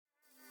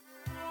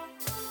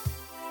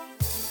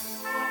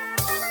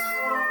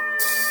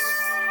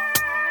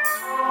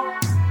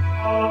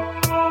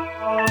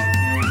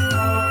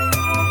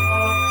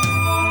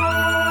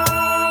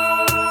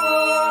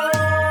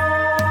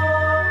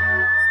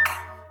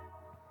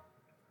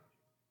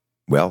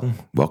Well,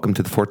 welcome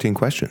to the 14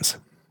 questions.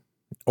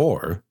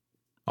 Or,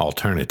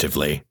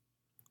 alternatively,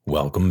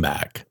 welcome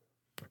back.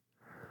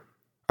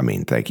 I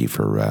mean, thank you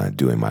for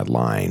doing my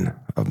line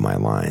of my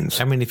lines.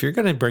 I mean, if you're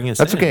going to bring us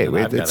That's in, okay.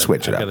 then I've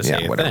Switch it up. I've got to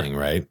say a whatever. thing,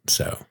 right?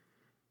 So,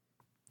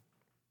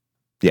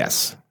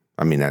 Yes.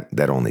 I mean,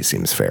 that only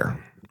seems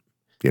fair,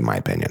 in my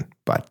opinion.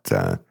 But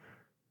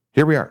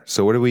here we are.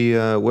 So what are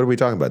we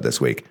talking about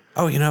this week?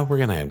 we're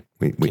going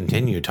to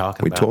continue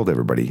talking about... We told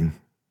everybody.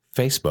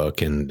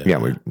 Facebook and...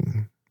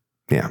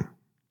 Yeah.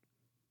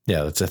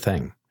 Yeah, that's a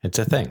thing. It's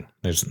a thing.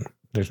 There's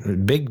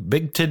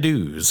big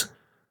to-dos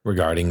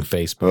regarding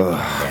Facebook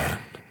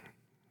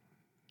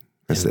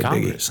That's and the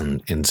Congress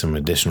and some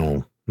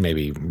additional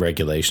maybe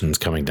regulations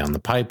coming down the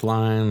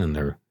pipeline, and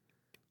they're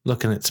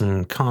looking at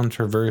some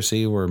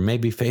controversy where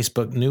maybe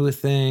Facebook knew a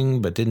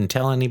thing but didn't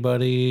tell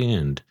anybody,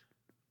 and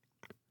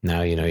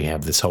now you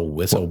have this whole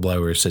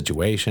whistleblower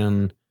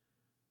situation.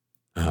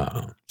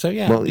 So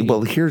yeah.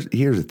 Well,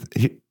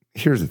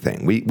 here's the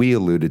thing. We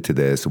alluded to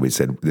this. We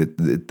said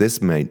that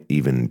this might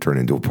even turn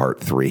into a part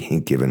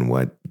 3, given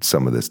what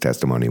some of this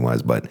testimony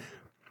was. But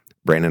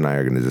Brandon and I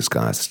are going to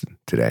discuss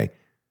today.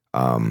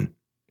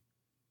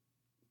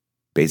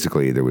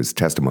 Basically, there was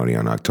testimony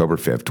on October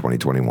 5th,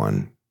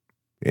 2021.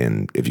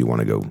 And if you want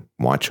to go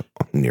watch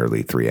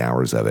nearly 3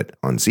 hours of it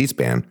on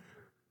C-SPAN,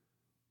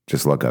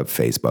 just look up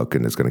Facebook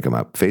and it's going to come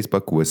up.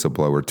 Facebook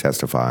whistleblower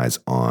testifies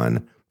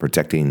on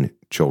protecting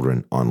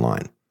children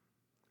online.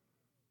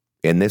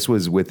 And this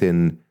was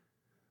within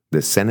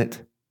the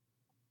Senate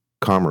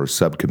Commerce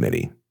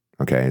Subcommittee.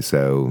 Okay,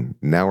 so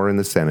now we're in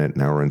the Senate,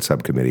 now we're in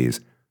subcommittees.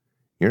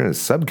 You're in a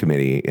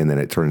subcommittee, and then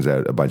it turns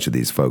out a bunch of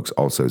these folks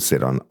also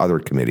sit on other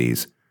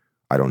committees,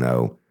 I don't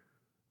know,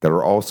 that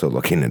are also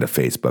looking into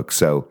Facebook.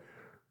 So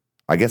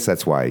I guess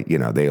that's why,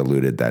 they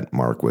alluded that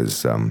Mark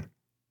was, I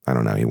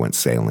don't know, he went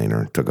sailing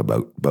or took a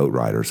boat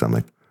ride or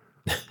something.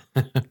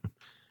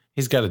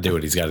 He's got to do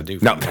what he's got to do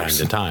from time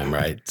to time,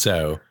 right?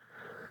 So,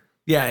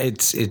 yeah,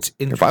 it's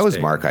interesting. If I was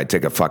Mark, I'd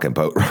take a fucking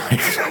boat ride.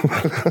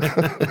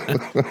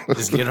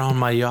 Just get on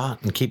my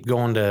yacht and keep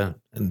going to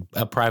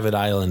a private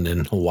island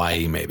in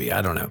Hawaii, maybe.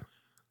 I don't know.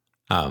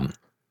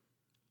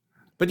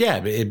 But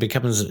yeah, it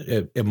becomes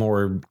a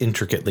more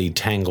intricately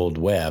tangled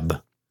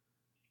web,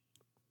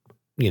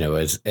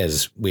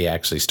 as we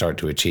actually start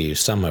to achieve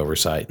some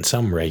oversight and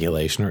some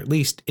regulation, or at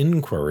least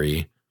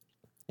inquiry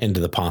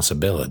into the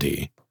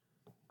possibility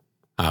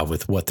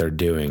with what they're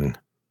doing.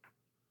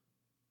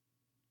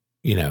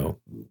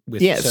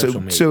 With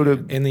social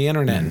media and the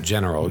internet in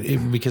general,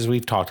 because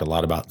we've talked a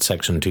lot about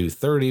Section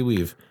 230.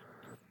 We've,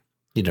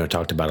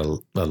 talked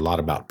about a lot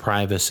about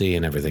privacy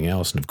and everything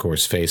else. And of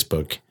course,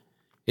 Facebook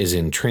is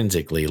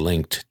intrinsically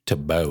linked to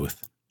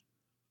both.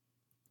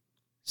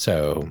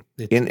 So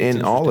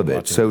in all of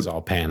it, so it's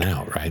all pan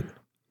out, right?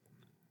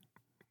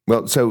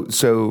 Well,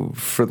 so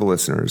for the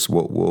listeners,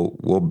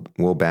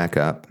 we'll back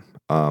up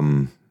a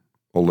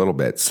little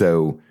bit.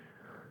 So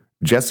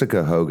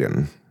Jessica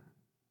Hogan,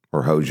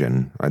 or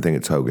Hogan, I think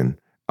it's Hogan.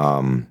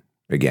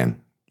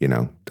 Again,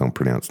 don't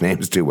pronounce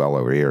names too well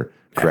over here.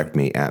 Correct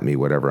me, at me,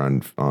 whatever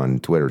on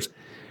Twitters.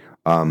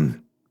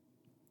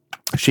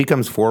 She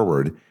comes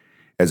forward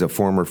as a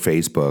former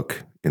Facebook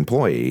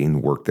employee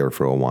and worked there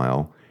for a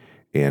while,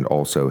 and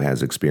also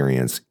has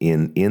experience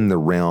in the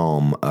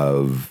realm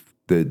of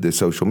the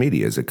social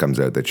medias. It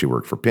comes out that she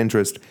worked for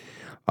Pinterest.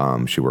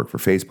 She worked for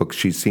Facebook.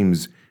 She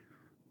seems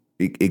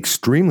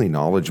extremely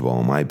knowledgeable,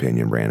 in my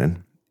opinion,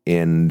 Brandon,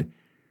 and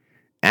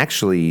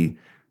actually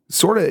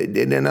sort of,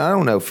 and I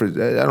don't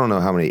know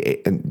how many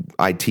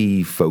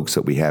IT folks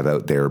that we have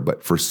out there,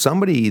 but for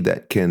somebody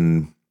that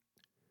can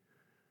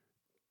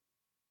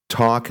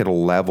talk at a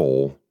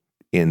level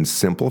and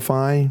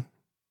simplify,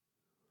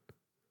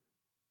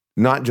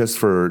 not just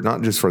for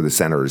the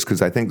senators,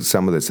 because I think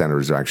some of the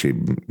senators are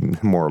actually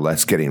more or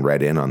less getting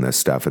read in on this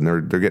stuff, and they're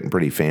getting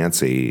pretty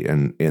fancy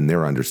in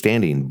their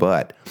understanding.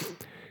 But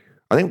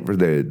I think for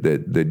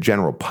the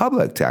general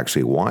public to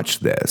actually watch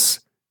this,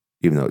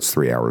 even though it's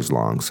 3 hours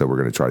long, so we're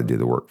going to try to do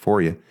the work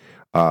for you.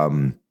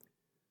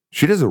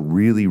 She does a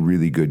really,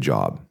 really good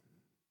job.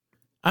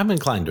 I'm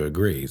inclined to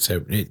agree.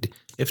 So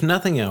if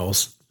nothing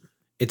else,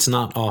 it's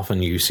not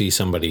often you see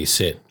somebody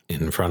sit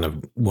in front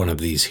of one of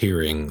these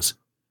hearings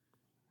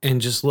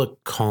and just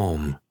look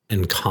calm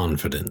and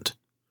confident.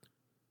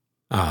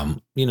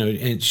 And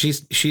she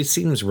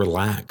seems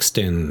relaxed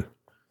and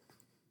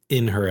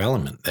in her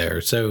element there.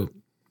 So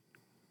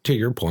to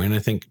your point, I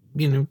think,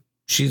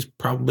 she's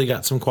probably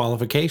got some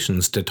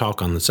qualifications to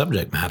talk on the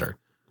subject matter.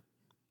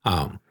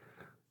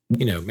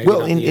 Maybe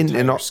not the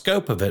entire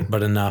scope of it,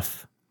 but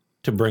enough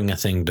to bring a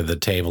thing to the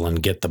table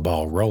and get the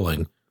ball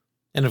rolling.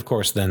 And of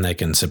course, then they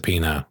can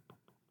subpoena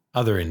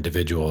other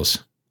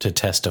individuals to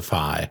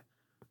testify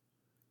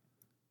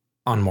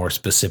on more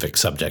specific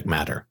subject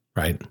matter,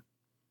 right?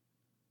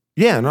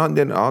 Yeah, and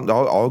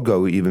I'll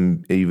go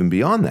even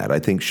beyond that. I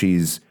think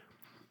she's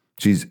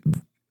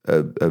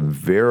a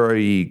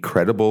very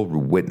credible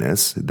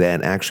witness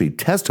that actually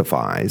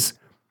testifies,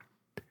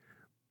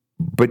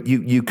 but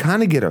you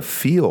kind of get a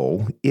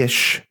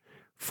feel-ish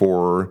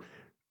for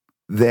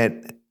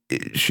that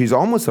she's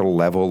almost at a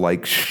level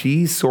like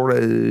she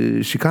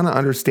kind of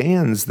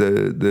understands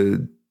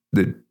the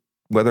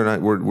whether or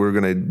not we're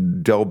going to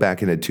delve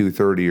back into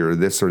 230 or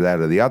this or that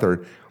or the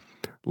other,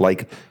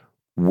 like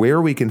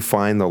where we can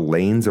find the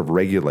lanes of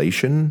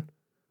regulation,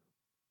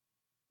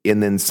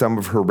 and then some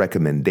of her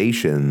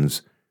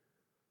recommendations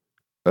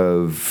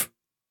of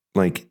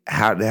like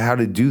how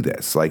to do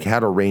this, like how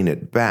to rein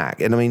it back.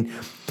 And I mean,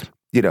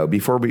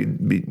 before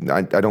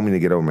I don't mean to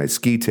get over my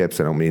ski tips.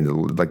 I don't mean to,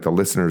 like the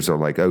listeners are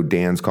like, oh,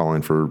 Dan's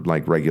calling for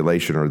like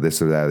regulation or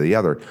this or that or the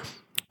other.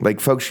 Like,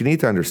 folks, you need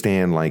to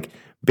understand, like,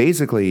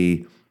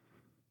 basically,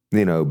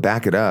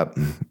 back it up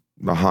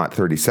a hot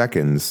 30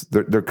 seconds.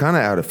 They're kind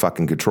of out of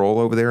fucking control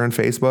over there on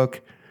Facebook.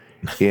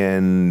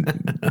 And,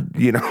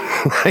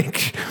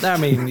 like, I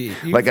mean,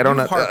 I don't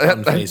know.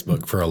 On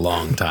Facebook for a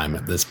long time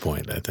at this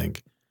point, I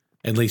think,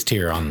 at least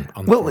here on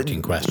the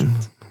 14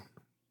 questions.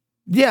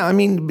 Yeah, I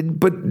mean,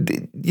 but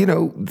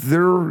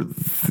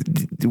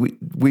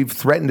we've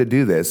threatened to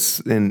do this,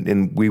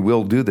 and we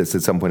will do this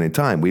at some point in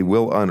time. We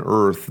will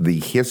unearth the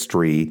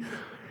history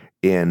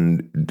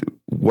and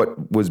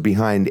what was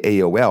behind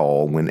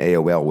AOL when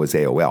AOL was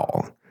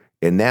AOL,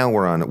 and now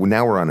we're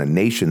on a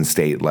nation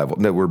state level.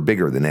 No, we're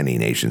bigger than any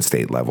nation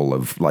state level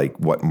of like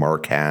what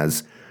Mark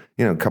has.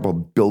 A couple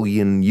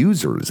billion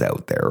users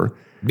out there.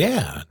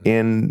 Yeah,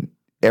 and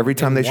every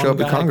time they show up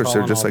at Congress,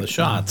 they're just like the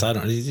shots. I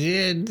don't.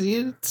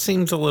 It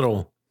seems a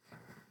little,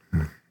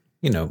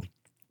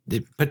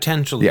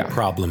 potentially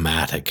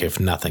problematic, if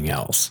nothing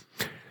else,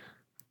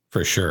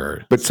 for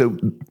sure. But so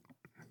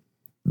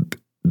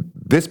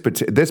this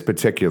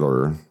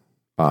particular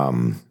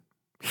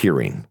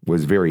hearing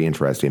was very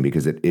interesting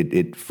because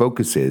it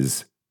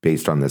focuses,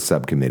 based on the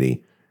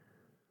subcommittee,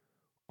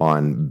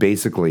 on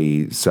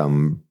basically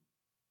some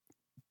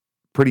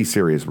pretty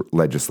serious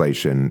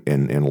legislation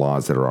and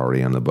laws that are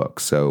already on the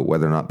books. So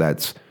whether or not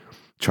that's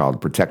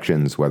child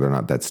protections, whether or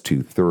not that's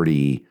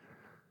 230,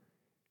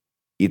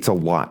 it's a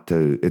lot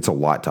to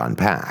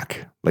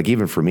unpack. Like,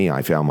 even for me,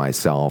 I found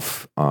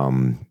myself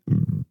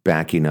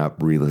backing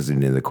up,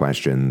 re-listening to the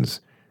questions,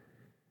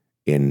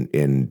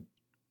 in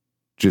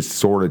just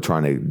sort of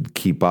trying to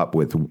keep up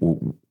with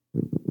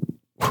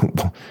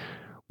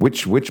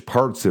which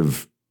parts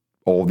of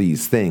all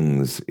these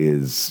things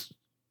is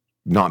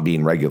not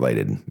being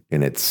regulated.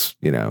 And it's,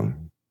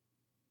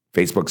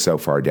 Facebook's so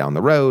far down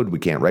the road, we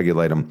can't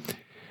regulate them.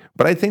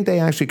 But I think they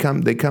actually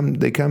come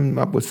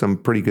up with some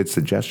pretty good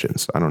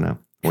suggestions. I don't know.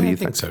 What do you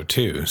think? I think so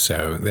too.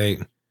 So they,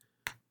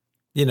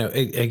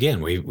 again,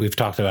 we've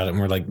talked about it, and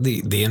we're like,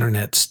 the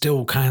internet's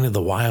still kind of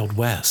the Wild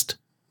West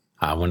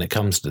when it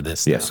comes to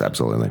this Yes, stuff.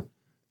 Absolutely.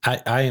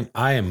 I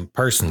am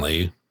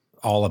personally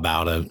all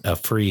about a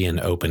free and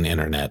open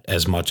internet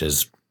as much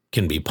as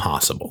can be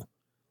possible.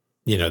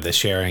 The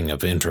sharing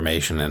of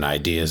information and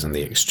ideas and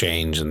the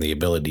exchange and the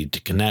ability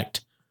to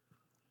connect.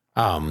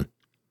 I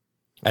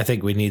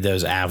think we need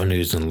those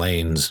avenues and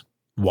lanes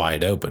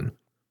wide open.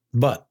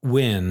 But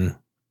when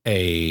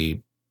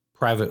a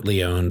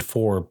privately owned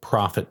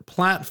for-profit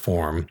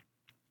platform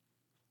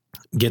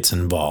gets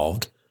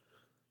involved,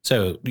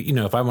 so,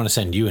 if I want to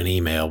send you an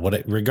email,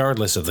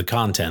 regardless of the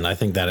content, I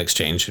think that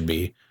exchange should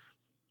be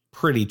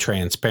pretty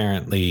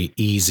transparently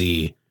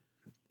easy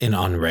and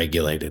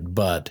unregulated.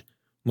 But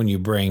when you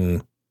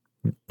bring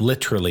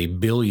literally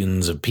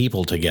billions of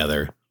people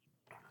together,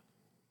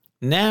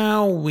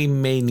 now we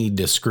may need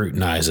to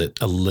scrutinize it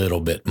a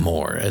little bit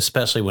more,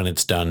 especially when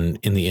it's done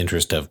in the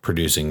interest of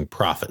producing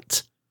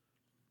profits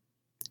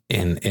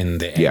in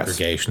the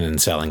aggregation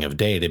and selling of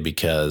data,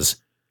 because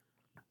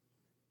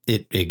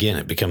it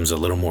becomes a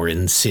little more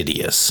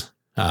insidious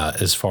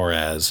as far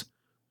as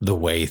the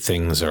way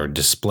things are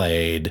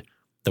displayed,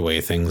 the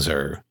way things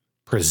are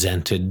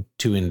presented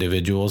to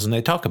individuals. And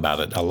they talk about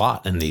it a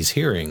lot in these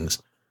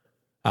hearings,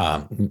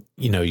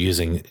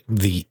 using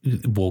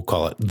we'll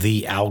call it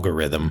the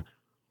algorithm,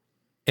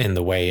 and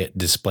the way it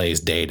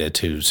displays data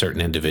to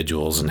certain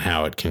individuals and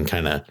how it can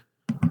kind of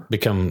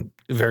become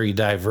very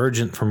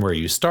divergent from where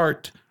you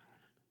start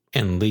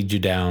and lead you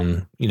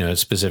down,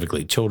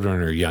 specifically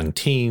children or young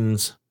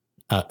teens,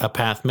 a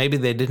path maybe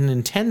they didn't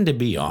intend to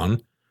be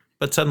on,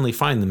 but suddenly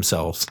find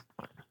themselves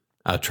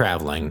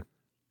traveling.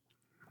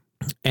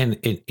 And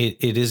it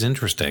is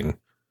interesting.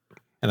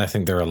 And I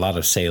think there are a lot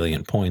of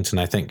salient points. And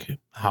I think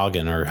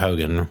Hogan,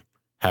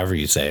 however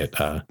you say it,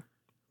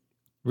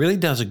 really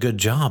does a good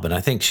job. And I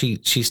think she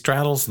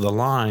straddles the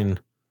line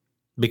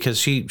because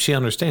she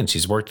understands.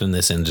 She's worked in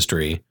this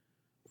industry.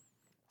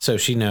 So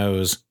she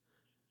knows,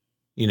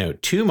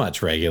 too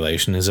much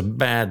regulation is a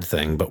bad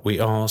thing, but we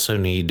also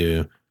need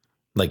to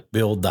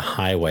build the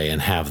highway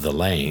and have the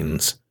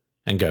lanes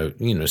and go,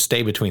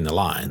 stay between the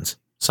lines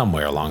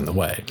somewhere along the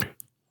way.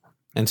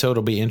 And so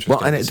it'll be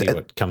interesting to see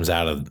what comes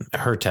out of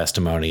her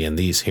testimony in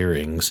these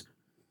hearings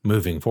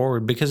moving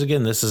forward, because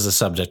again, this is a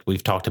subject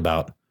we've talked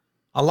about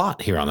a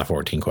lot here on the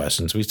 14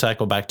 questions. We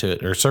circle back to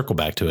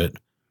it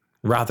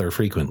rather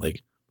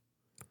frequently.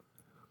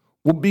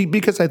 Well,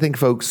 because I think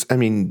folks, I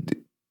mean,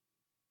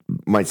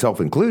 myself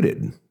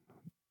included,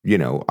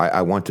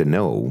 I want to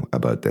know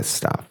about this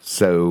stuff.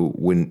 So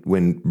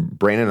when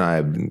Brandon and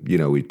I,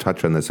 we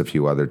touched on this a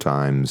few other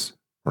times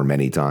or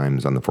many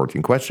times on the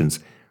 14 questions,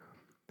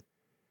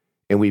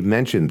 and we've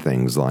mentioned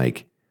things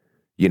like,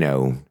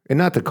 and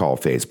not to call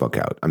Facebook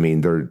out. I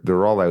mean,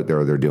 they're all out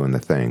there, they're doing the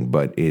thing,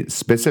 but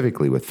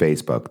specifically with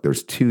Facebook,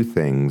 there's two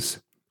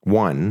things.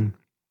 One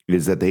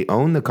is that they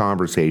own the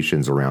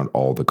conversations around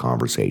all the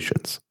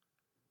conversations.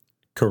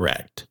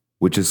 Correct.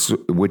 Which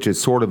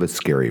is sort of a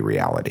scary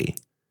reality.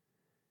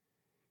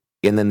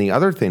 And then the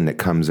other thing that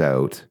comes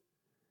out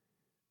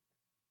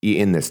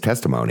in this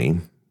testimony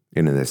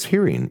and in this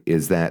hearing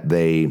is that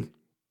they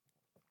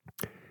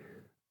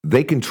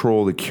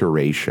control the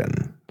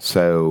curation.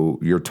 So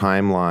your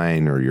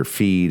timeline or your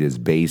feed is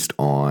based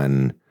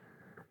on,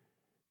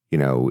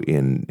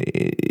 in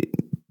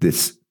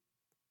this,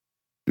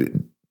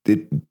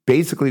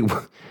 basically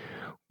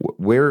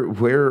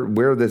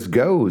where this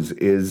goes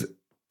is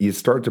you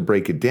start to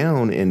break it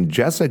down, and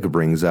Jessica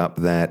brings up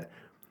that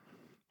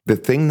the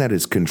thing that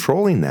is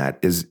controlling that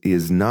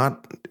is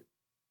not.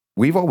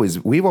 We've always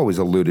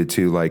alluded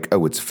to like,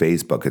 oh, it's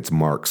Facebook, it's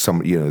Mark.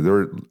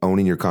 They're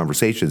owning your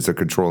conversations, they're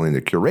controlling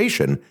the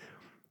curation.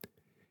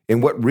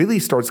 And what really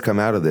starts to come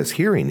out of this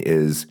hearing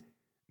is,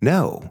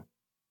 no,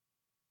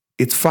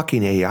 it's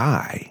fucking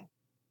AI.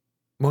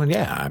 Well,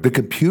 yeah, the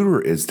computer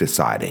is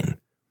deciding.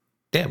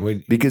 Yeah,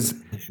 because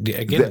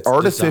the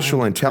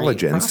artificial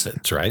intelligence,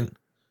 profits, right?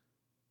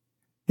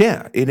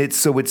 Yeah, and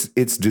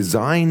it's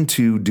designed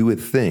to do a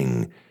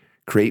thing,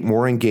 create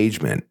more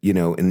engagement,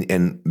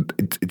 and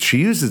she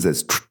uses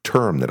this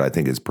term that I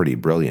think is pretty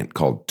brilliant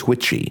called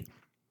twitchy.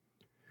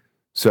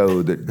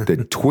 So the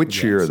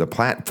twitchier the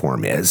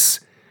platform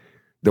is,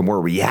 the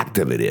more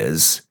reactive it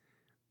is,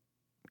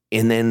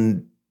 and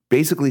then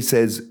basically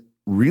says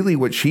really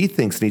what she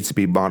thinks needs to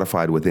be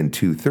modified within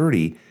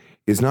 230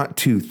 is not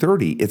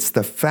 230. It's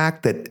the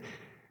fact that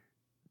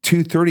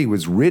 230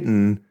 was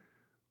written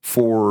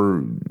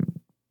for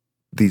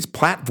these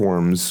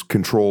platforms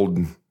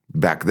controlled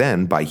back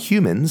then by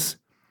humans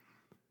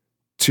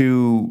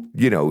to,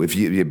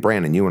 if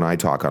Brandon, you and I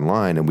talk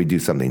online and we do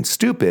something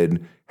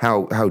stupid,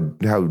 how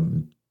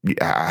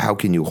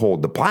can you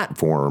hold the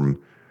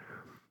platform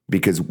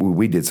because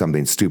we did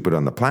something stupid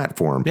on the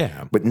platform?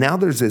 Yeah. But now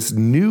there's this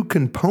new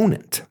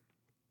component.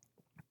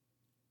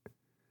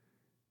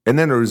 And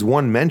then there was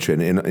one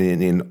mention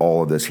in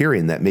all of this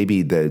hearing that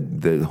maybe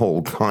the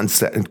whole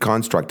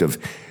construct of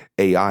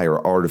AI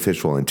or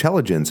artificial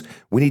intelligence,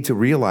 we need to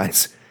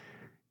realize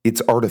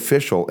it's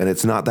artificial and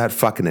it's not that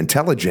fucking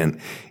intelligent.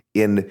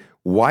 And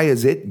why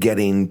is it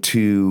getting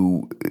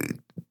to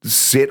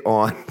sit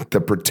on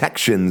the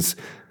protections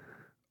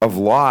of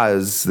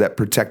laws that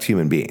protect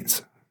human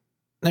beings?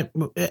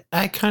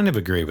 I kind of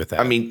agree with that.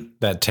 I mean,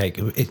 that take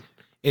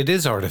it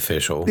is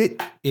artificial.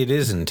 It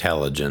is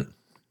intelligent,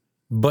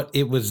 but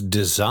it was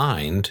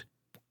designed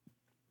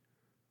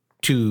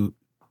to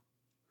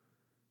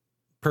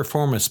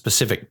perform a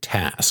specific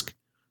task.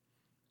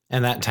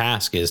 And that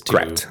task is to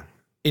correct.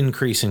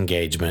 Increase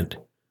engagement,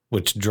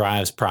 which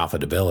drives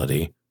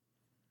profitability.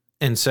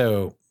 And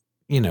so,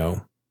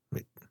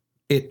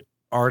 it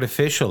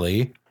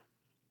artificially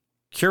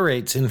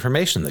curates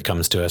information that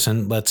comes to us.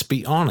 And let's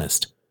be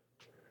honest,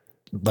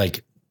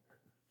 like,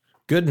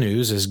 good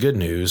news is good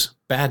news.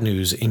 Bad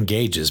news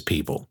engages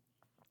people.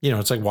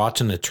 It's like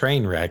watching a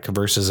train wreck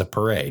versus a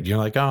parade. You're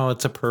like, oh,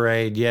 it's a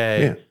parade.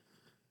 Yay. Yeah.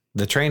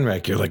 The train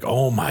wreck, you're like,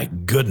 oh my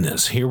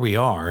goodness, here we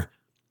are.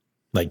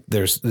 Like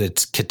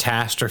it's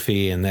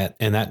catastrophe, and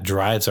that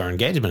drives our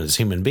engagement as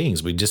human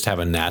beings. We just have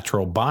a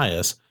natural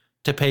bias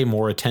to pay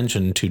more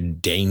attention to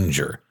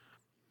danger.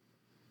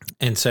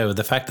 And so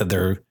the fact that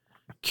they're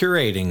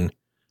curating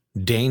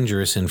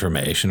dangerous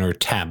information or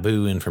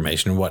taboo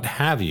information or what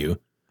have you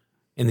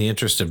in the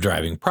interest of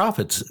driving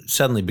profits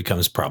suddenly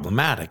becomes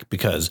problematic,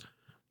 because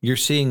you're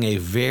seeing a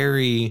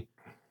very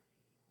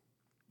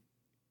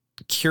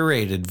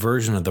curated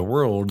version of the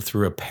world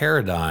through a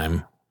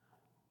paradigm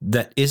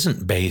that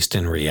isn't based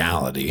in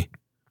reality.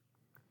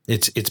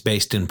 It's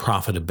based in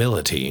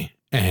profitability.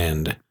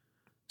 And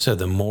so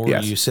the more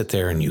you sit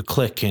there and you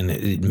click and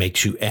it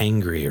makes you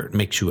angry or it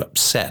makes you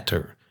upset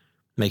or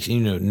makes,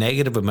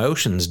 negative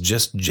emotions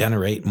just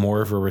generate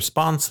more of a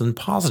response than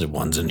positive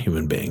ones in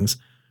human beings.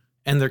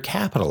 And they're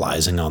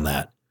capitalizing on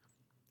that.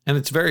 And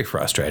it's very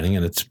frustrating,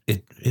 and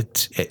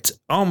it's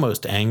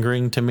almost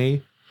angering to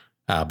me.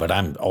 But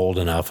I'm old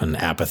enough and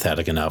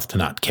apathetic enough to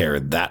not care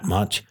that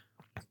much.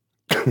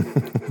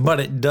 But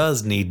it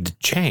does need to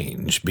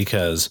change,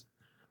 because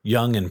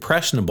young,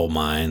 impressionable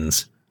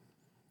minds,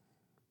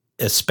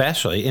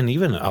 especially, and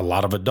even a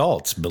lot of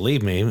adults,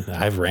 believe me,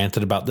 I've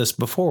ranted about this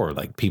before.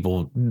 Like,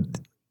 people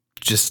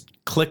just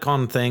click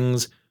on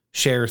things,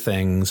 share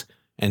things,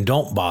 and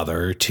don't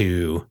bother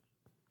to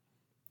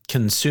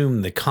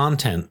consume the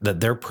content that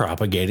they're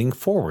propagating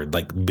forward,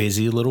 like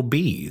busy little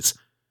bees,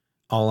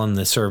 all in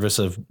the service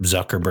of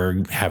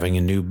Zuckerberg having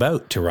a new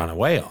boat to run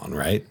away on,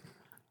 right?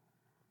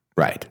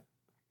 Right.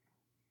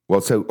 Well,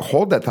 so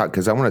hold that thought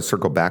because I want to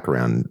circle back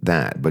around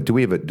that. But do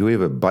we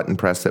have a button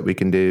press that we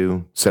can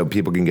do so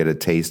people can get a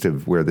taste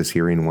of where this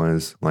hearing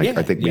was? Like,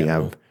 I think we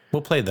have.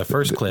 We'll play the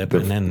first clip,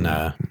 and then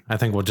I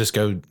think we'll just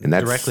go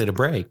directly to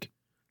break,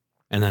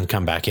 and then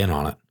come back in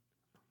on it.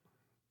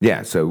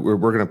 Yeah, so we're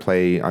going to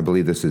play. I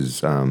believe this is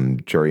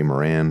Jerry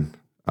Moran.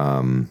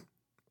 I'm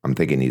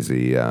thinking he's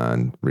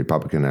a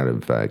Republican out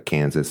of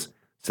Kansas,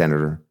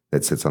 senator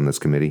that sits on this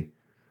committee.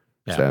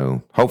 Yeah.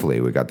 So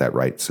hopefully we got that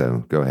right.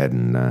 So go ahead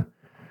and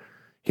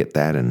hit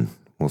that, and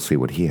we'll see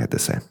what he had to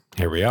say.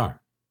 Here we are.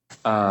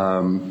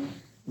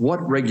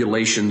 What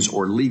regulations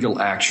or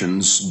legal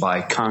actions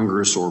by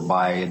Congress or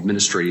by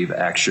administrative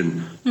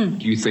action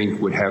do you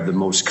think would have the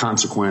most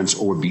consequence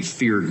or would be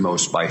feared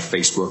most by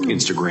Facebook,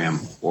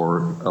 Instagram,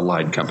 or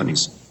allied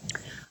companies?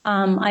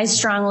 I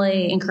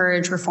strongly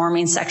encourage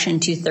reforming Section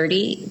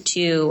 230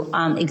 to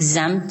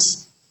exempt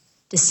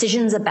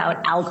decisions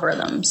about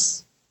algorithms.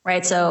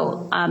 Right.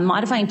 So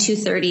modifying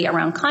 230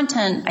 around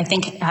content, I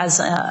think, has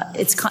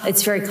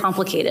it's very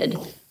complicated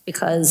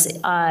because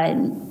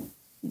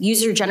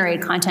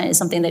user-generated content is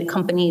something that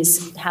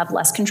companies have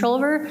less control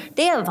over.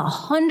 They have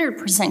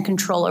 100%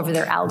 control over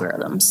their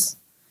algorithms.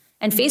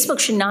 And Facebook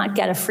should not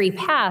get a free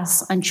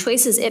pass on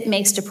choices it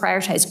makes to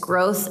prioritize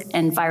growth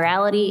and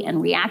virality and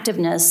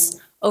reactiveness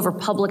over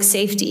public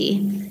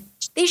safety.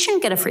 They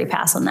shouldn't get a free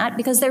pass on that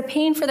because they're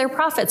paying for their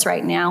profits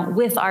right now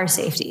with our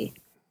safety.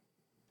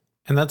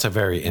 And that's a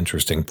very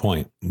interesting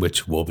point,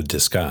 which we'll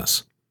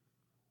discuss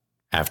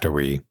after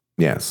we...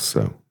 Yes,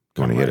 so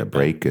you want to hit a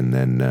break and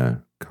then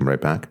come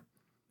right back?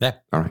 Yeah.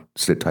 All right,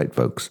 sit tight,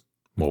 folks.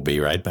 We'll be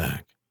right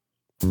back.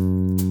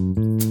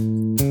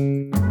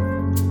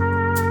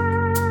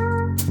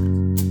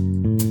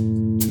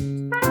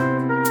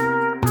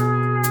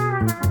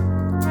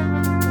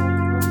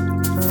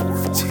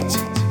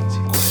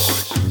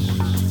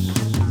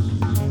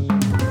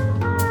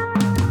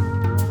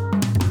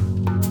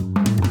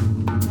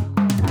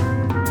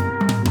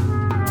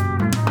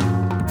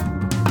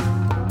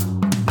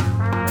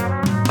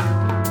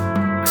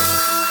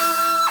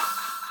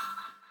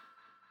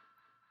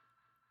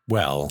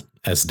 Well,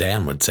 as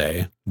Dan would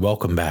say,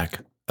 welcome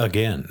back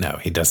again. No,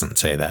 he doesn't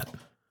say that.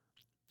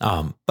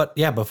 But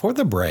yeah, before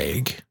the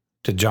break,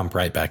 to jump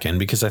right back in,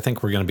 because I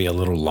think we're going to be a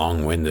little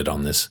long-winded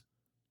on this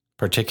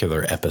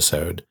particular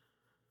episode.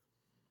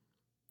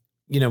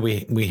 You know,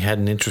 we had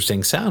an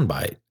interesting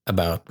soundbite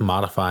about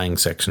modifying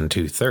Section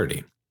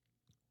 230,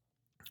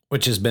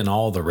 which has been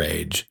all the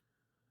rage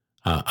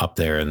up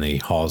there in the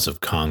halls of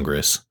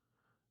Congress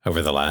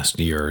over the last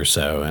year or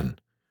so. And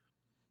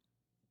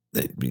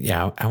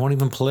yeah, I won't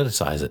even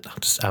politicize it.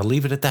 I'll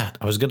leave it at that.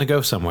 I was going to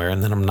go somewhere,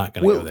 and then I'm not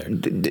going to go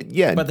there.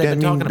 Yeah, but they've been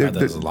talking about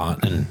this a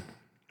lot. And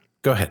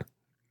go ahead.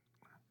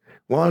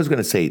 Well, I was going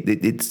to say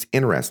it's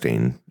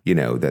interesting, you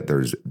know, that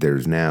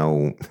there's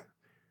now.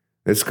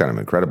 This is kind of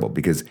incredible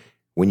because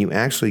when you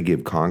actually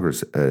give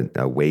Congress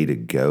a way to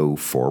go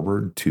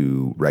forward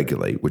to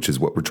regulate, which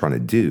is what we're trying to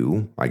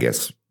do, I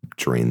guess,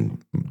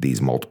 during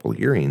these multiple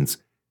hearings,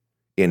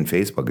 and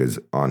Facebook has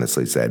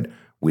honestly said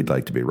we'd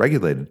like to be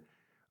regulated.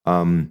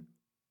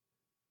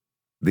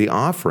 The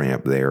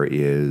off-ramp there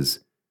is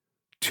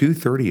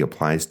 230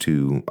 applies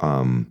to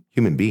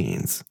human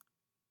beings.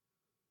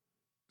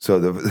 So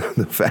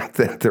the fact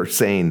that they're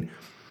saying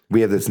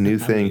we have this new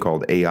thing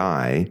called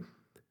AI,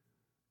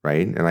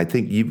 right? And I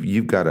think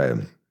you've got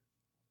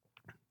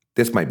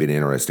this might be an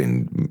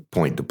interesting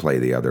point to play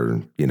the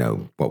other, you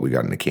know, what we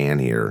got in the can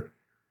here,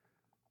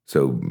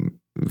 so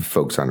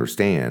folks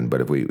understand.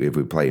 But if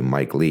we play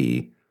Mike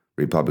Lee,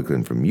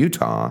 Republican from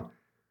Utah,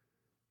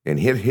 and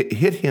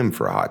hit him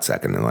for a hot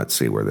second, and let's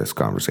see where this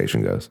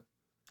conversation goes.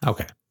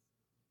 Okay.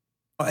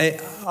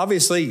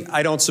 Obviously,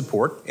 I don't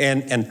support,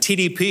 and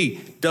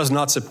TDP does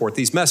not support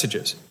these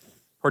messages,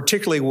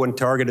 particularly when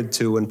targeted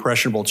to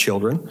impressionable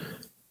children.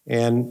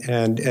 And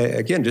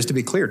again, just to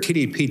be clear,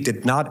 TDP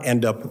did not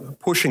end up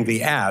pushing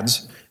the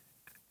ads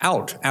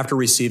out after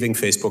receiving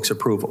Facebook's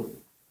approval.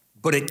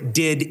 But it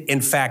did,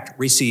 in fact,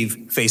 receive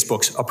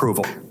Facebook's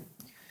approval.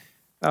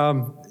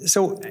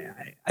 So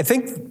I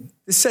think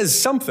this says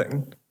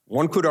something.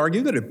 One could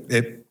argue that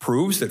it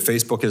proves that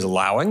Facebook is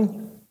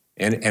allowing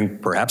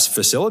and perhaps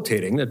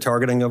facilitating the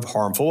targeting of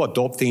harmful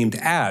adult-themed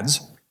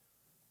ads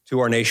to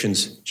our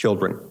nation's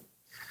children.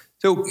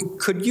 So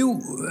could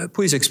you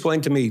please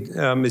explain to me,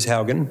 Ms.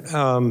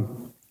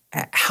 Haugen,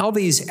 how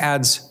these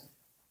ads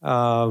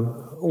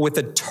with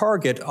a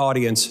target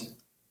audience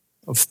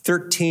of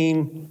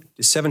 13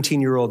 to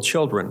 17-year-old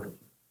children,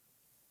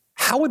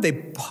 how would they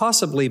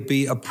possibly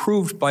be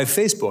approved by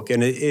Facebook?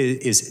 And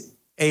is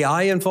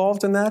AI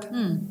involved in that?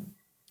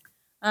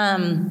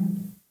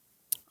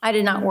 I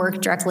did not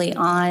work directly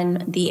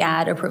on the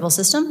ad approval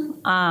system.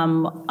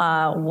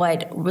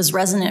 What was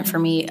resonant for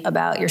me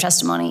about your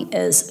testimony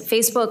is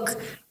Facebook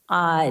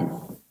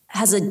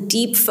has a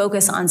deep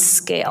focus on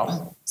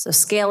scale. So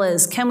scale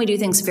is, can we do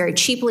things very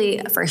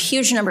cheaply for a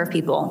huge number of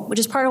people, which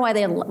is part of why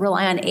they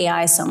rely on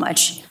AI so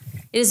much.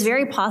 It is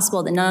very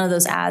possible that none of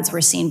those ads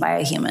were seen by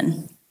a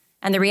human.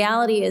 And the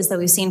reality is that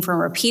we've seen from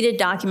repeated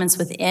documents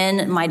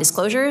within my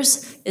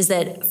disclosures is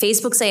that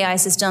Facebook's AI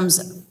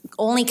systems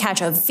only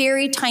catch a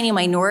very tiny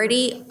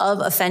minority of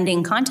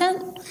offending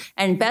content.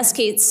 And best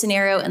case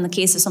scenario, in the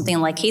case of something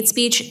like hate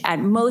speech, at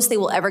most they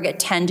will ever get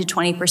 10 to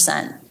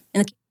 20%.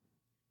 And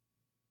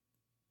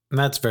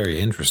that's very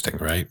interesting,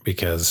 right?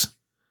 Because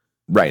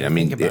right, I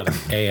mean, think about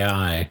an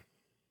AI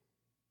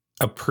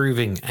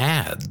approving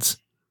ads.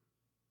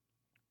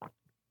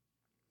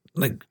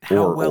 Like how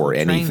or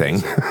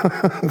anything.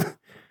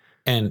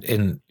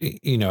 and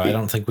you know, I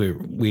don't think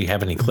we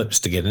have any clips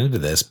to get into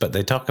this, but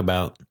they talk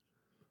about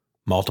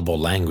multiple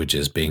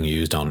languages being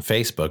used on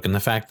Facebook and the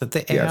fact that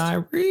the AI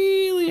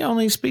really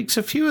only speaks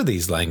a few of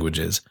these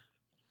languages.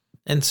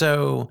 And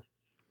so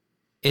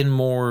in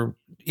more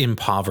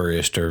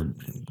impoverished or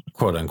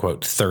quote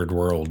unquote third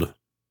world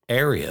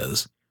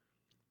areas,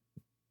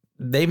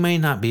 they may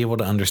not be able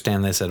to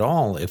understand this at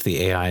all if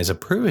the AI is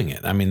approving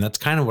it. I mean, that's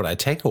kind of what I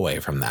take away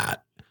from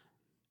that.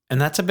 And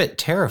that's a bit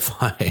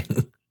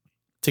terrifying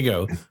to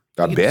go,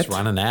 just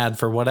run an ad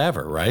for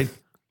whatever, right?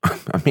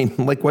 I mean,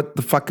 like what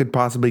the fuck could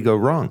possibly go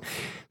wrong?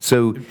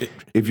 So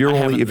if your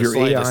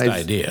AI's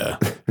idea,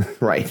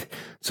 right.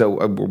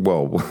 So,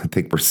 well, I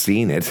think we're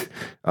seeing it.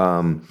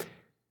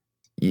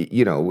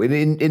 You know,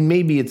 and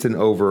maybe it's an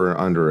over or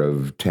under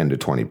of 10 to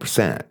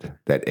 20%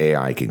 that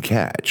AI can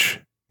catch.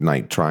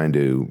 Like trying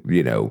to,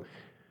 you know,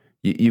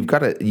 you've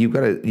got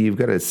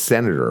a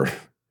senator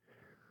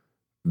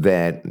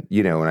that,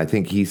 you know, and I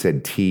think he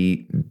said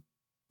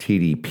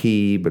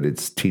TDP, but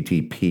it's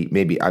TTP.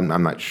 Maybe I'm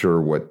not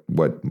sure what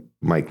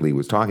Mike Lee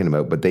was talking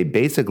about, but they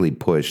basically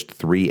pushed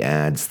 3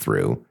 ads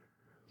through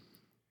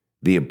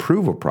the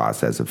approval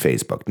process of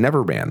Facebook,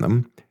 never ran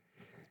them,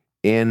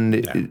 and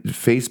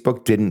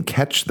Facebook didn't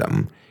catch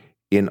them.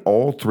 In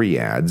all 3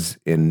 ads,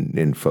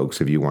 in folks,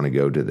 if you want to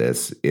go to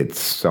this, it's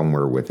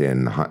somewhere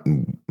within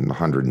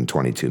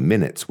 122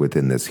 minutes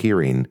within this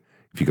hearing.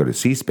 If you go to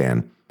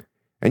C-SPAN,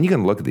 and you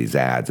can look at these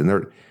ads,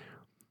 and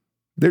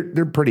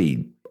they're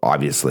pretty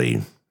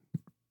obviously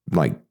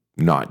like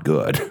not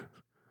good.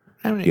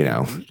 I mean, you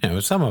know,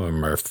 some of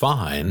them are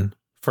fine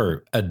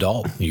for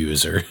adult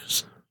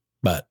users.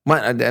 But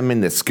I mean,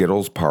 the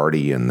Skittles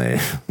party and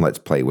the let's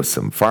play with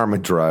some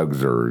pharma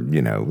drugs, or,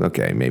 you know,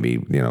 okay,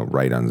 maybe, you know,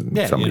 right on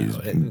somebody's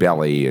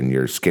belly and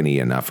you're skinny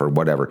enough or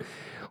whatever,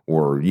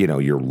 or, you know,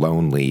 you're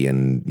lonely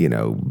and, you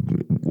know,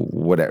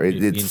 whatever. You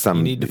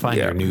need to find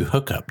your new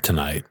hookup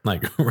tonight.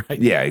 Like, right.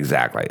 Yeah,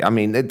 exactly. I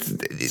mean,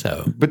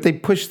 but they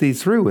pushed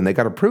these through and they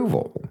got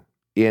approval.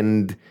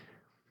 And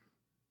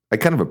I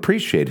kind of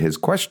appreciate his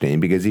questioning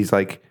because he's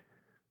like,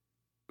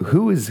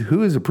 who is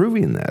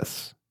approving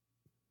this?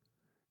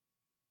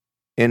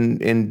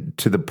 And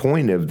to the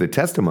point of the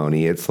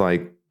testimony, it's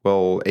like,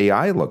 well,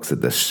 AI looks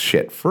at this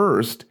shit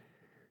first,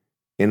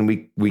 and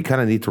we kind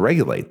of need to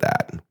regulate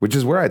that, which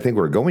is where I think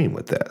we're going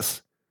with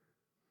this.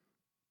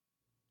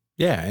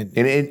 Yeah,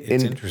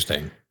 it's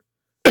interesting.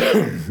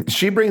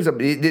 She brings up,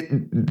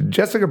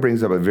 Jessica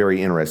brings up a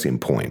very interesting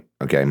point,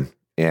 okay?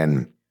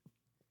 And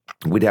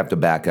we'd have to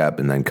back up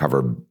and then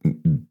cover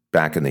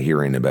back in the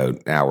hearing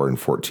about an hour and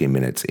 14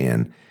 minutes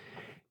in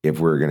if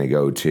we're going to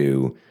go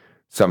to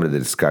some of the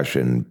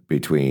discussion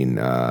between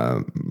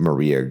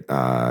Maria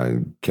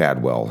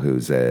Cadwell,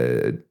 who's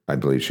I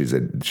believe she's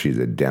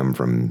a Dem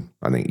from,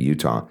 I think,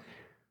 Utah.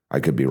 I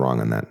could be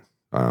wrong on that.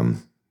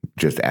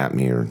 Just at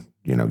me or,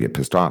 you know, get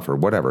pissed off or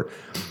whatever.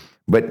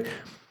 But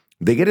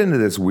they get into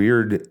this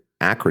weird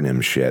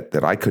acronym shit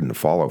that I couldn't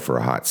follow for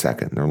a hot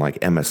second. They're like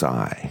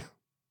MSI.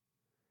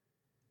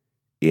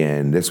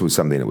 And this was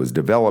something that was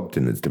developed,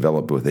 and it's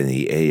developed within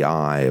the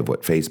AI of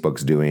what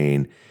Facebook's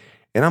doing.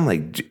 And I'm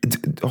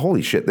like,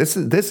 holy shit, this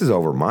is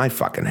over my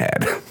fucking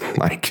head.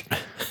 Like,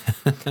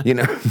 you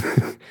know.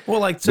 Well,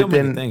 like so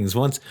many things.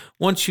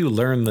 Once you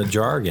learn the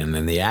jargon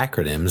and the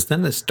acronyms,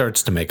 then it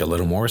starts to make a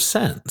little more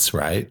sense,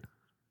 right?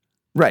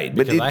 Right.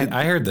 Because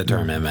I heard the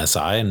term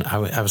MSI, and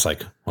I was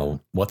like,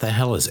 well, what the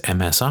hell is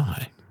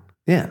MSI?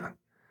 Yeah.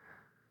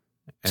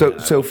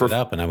 And so for it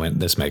up, and I went,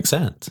 this makes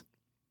sense.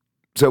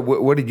 So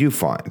what did you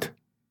find?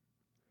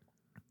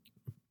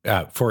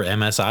 For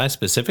MSI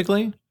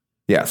specifically?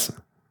 Yes.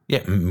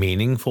 Yeah,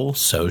 meaningful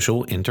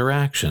social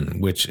interaction,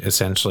 which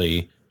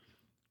essentially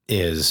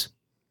is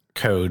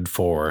code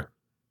for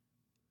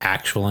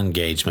actual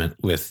engagement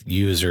with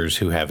users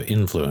who have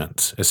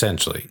influence,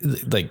 essentially.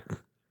 Like,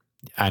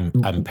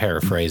 I'm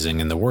paraphrasing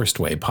in the worst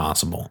way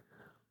possible.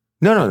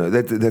 No,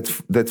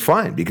 that's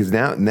fine, because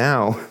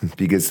now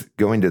because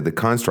going to the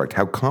construct,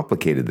 how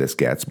complicated this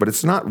gets, but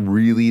it's not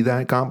really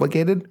that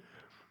complicated,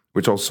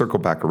 which I'll circle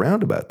back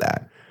around about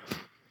that.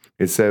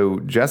 And so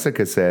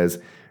Jessica says,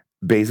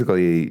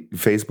 basically,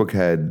 Facebook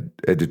had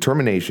a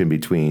determination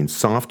between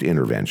soft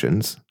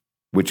interventions,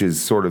 which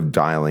is sort of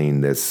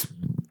dialing this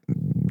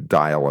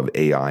dial of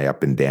AI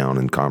up and down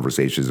and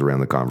conversations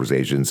around the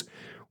conversations,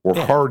 or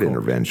hard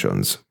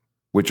interventions,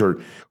 which are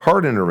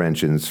hard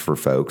interventions for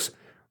folks,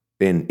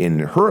 in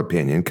her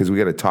opinion, because we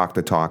got to talk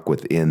the talk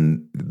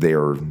within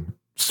their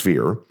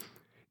sphere,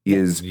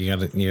 is you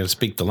got to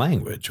speak the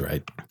language,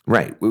 right?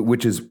 Right,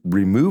 which is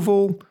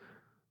removal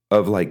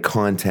of like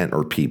content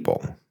or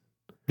people.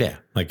 Yeah,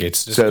 like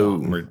it's just So-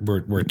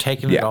 we're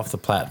taking it Yeah. off the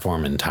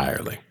platform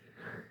entirely.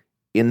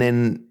 And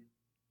then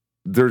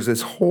there's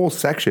this whole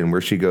section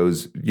where she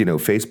goes,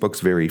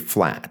 Facebook's very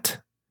flat.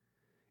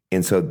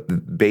 And so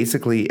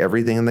basically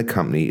everything in the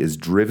company is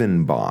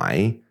driven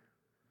by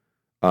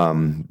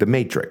the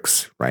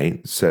matrix,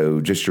 right?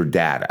 So just your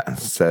data.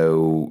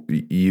 So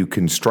you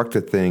construct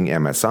a thing,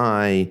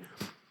 MSI,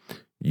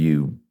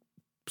 you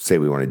say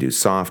we want to do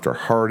soft or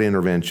hard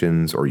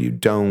interventions, or you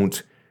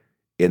don't.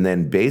 And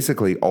then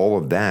basically all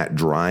of that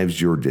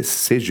drives your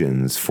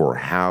decisions for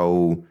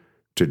how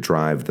to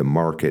drive the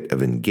market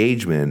of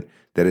engagement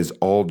that is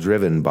all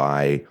driven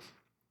by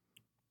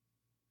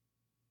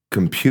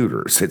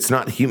computers. It's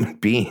not human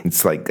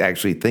beings like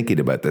actually thinking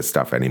about this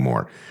stuff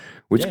anymore,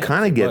 which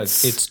kind of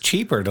gets... It's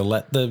cheaper to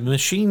let the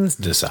machines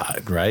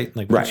decide, right?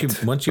 Like once you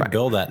Right.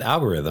 build that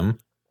algorithm,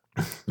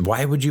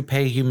 why would you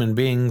pay human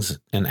beings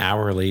an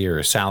hourly or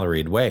a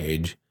salaried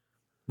wage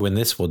when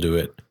this will do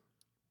it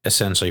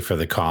essentially for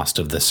the cost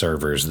of the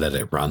servers that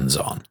it runs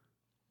on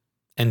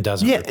and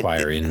doesn't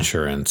require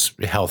insurance,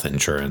 health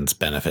insurance,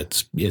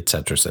 benefits, et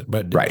cetera.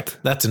 But Right.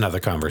 that's another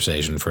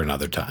conversation for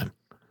another time.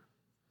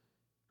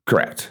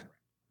 Correct.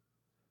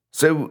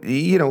 So,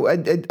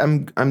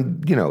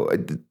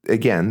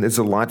 again, there's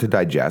a lot to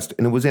digest.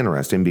 And it was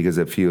interesting because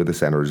a few of the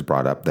senators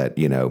brought up that,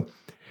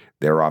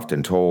 they're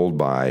often told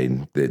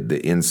by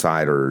the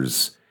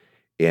insiders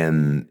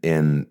and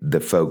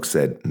the folks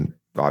that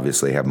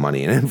obviously have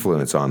money and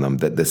influence on them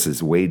that this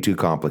is way too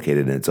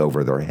complicated and it's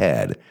over their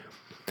head.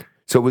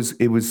 So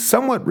it was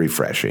somewhat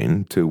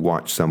refreshing to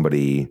watch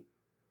somebody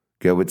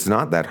go, it's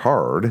not that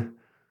hard.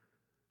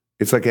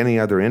 It's like any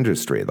other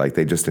industry. Like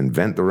they just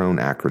invent their own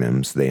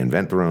acronyms, they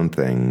invent their own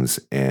things,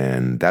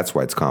 and that's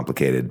why it's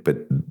complicated.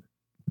 But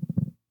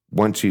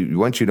once you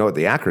know what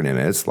the acronym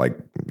is, like,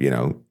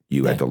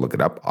 you had to look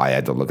it up. I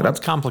had to look it up.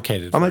 It's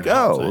complicated. I'm for like, an oh,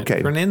 outsider.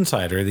 okay. For an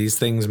insider, these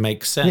things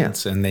make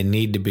sense and they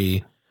need to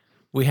be,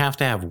 we have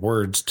to have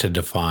words to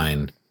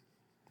define,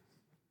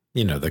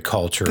 the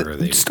culture or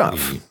the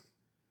stuff.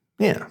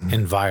 the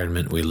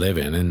environment we live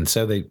in. And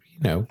so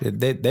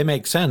they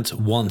make sense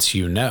once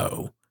you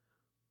know.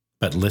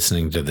 But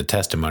listening to the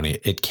testimony,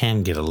 it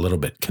can get a little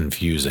bit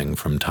confusing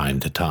from time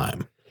to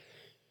time.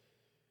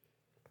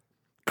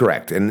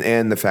 Correct.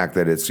 And the fact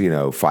that it's,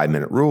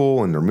 5-minute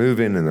rule and they're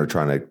moving and they're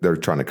trying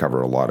to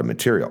cover a lot of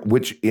material,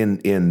 which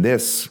in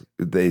this,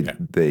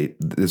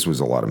 this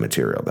was a lot of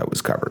material that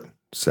was covered.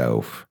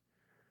 So,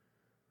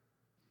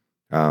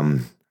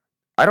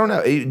 I don't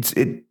know.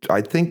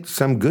 I think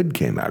some good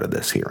came out of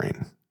this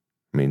hearing.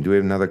 I mean, do we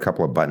have another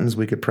couple of buttons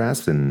we could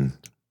press and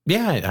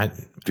Yeah,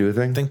 do a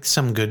thing? I think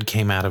some good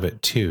came out of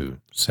it too.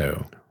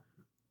 So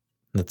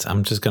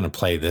I'm just going to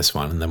play this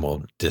one and then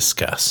we'll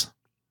discuss.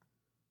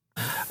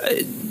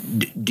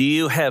 Do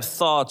you have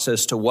thoughts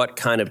as to what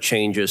kind of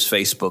changes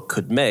Facebook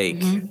could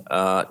make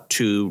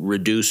to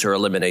reduce or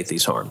eliminate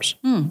these harms?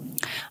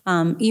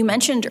 You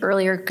mentioned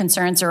earlier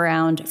concerns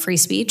around free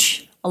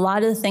speech. A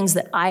lot of the things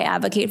that I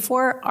advocate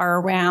for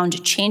are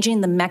around changing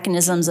the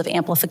mechanisms of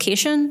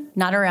amplification,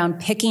 not around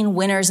picking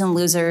winners and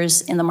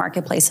losers in the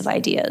marketplace of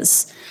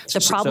ideas. The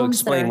problems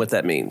so explain what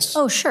that means.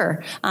 Oh,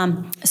 sure.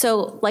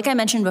 So like I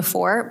mentioned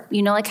before,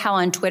 like how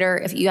on Twitter,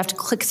 if you have to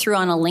click through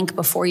on a link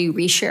before you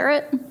reshare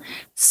it,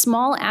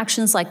 small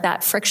actions like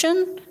that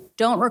friction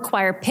don't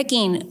require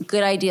picking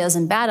good ideas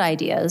and bad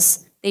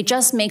ideas. They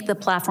just make the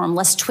platform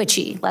less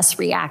twitchy, less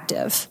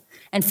reactive.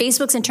 And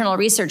Facebook's internal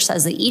research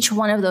says that each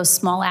one of those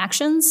small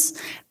actions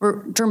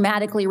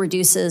dramatically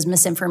reduces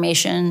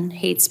misinformation,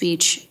 hate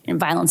speech, and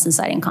violence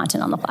inciting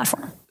content on the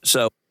platform.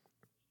 So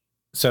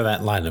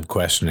that line of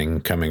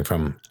questioning coming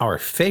from our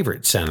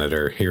favorite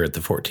senator here at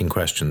the 14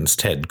 Questions,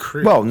 Ted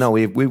Cruz. Well, no,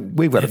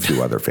 we've got a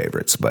few other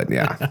favorites, but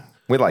yeah,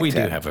 we like we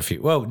Ted. do have a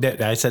few. Well,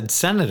 I said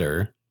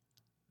senator,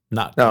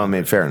 not. No, I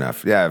mean, fair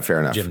enough. Yeah, fair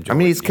enough. Jim I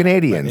mean, he's Jordan,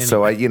 Canadian, but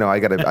so anyway. I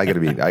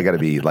gotta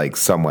be like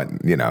somewhat,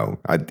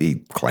 he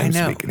claims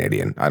to I be know.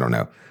 Canadian. I don't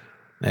know.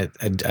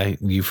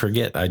 You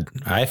forget.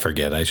 I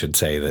forget. I should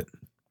say that.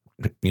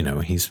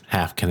 He's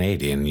half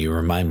Canadian. You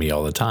remind me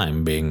all the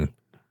time, being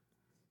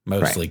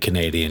mostly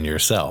Canadian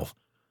yourself.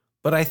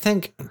 But I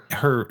think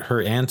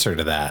her answer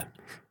to that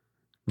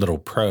little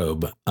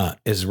probe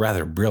is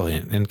rather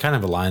brilliant and kind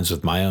of aligns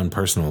with my own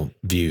personal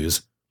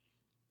views.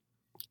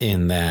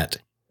 In that,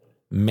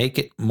 make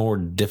it more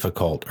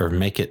difficult, or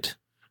make it,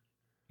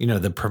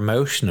 the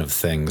promotion of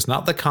things,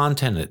 not the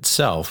content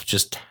itself,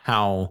 just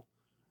how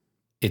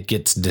it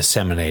gets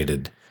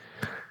disseminated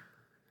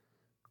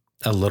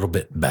a little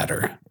bit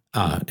better.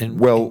 And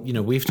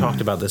we've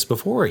talked about this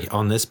before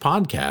on this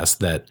podcast,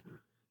 that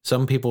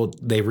some people,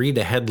 they read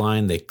a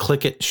headline, they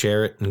click it,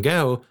 share it, and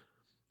go.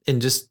 And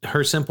just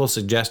her simple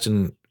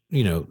suggestion,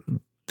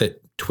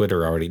 that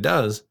Twitter already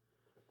does,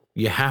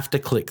 you have to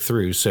click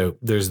through. So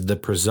there's the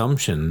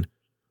presumption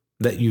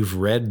that you've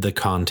read the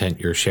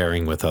content you're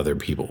sharing with other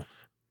people.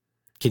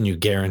 Can you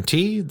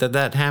guarantee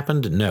that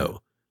happened?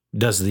 No.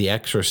 Does the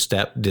extra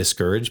step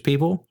discourage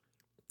people?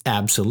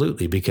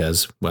 Absolutely,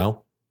 because,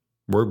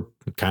 we're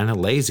kind of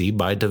lazy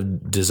by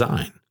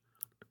design.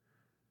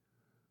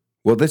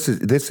 Well, this is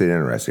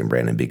interesting,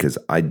 Brandon, because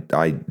I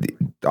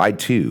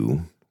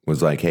too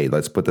was like, hey,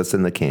 let's put this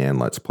in the can.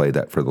 Let's play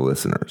that for the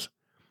listeners.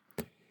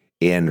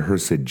 And her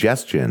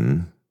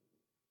suggestion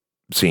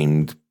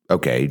seemed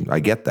okay. I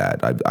get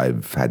that.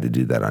 I've had to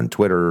do that on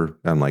Twitter.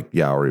 I'm like,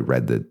 yeah, I already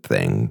read the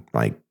thing.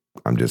 Like,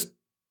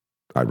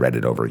 I read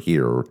it over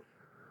here,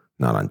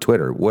 not on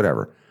Twitter,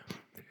 whatever.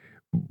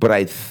 But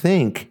I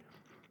think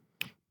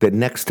the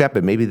next step,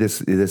 and maybe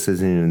this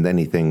isn't even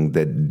anything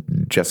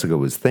that Jessica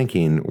was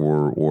thinking,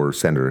 or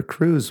Senator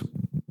Cruz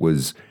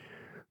was,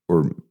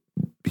 or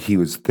he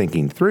was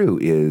thinking through,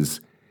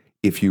 is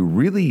if you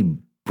really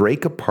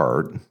break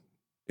apart,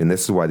 and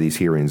this is why these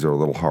hearings are a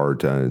little hard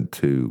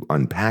to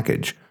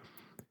unpackage.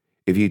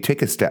 If you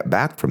take a step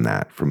back from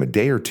that, from a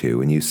day or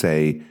two, and you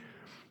say,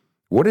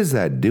 what is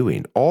that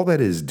doing? All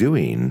that is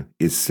doing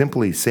is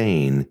simply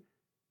saying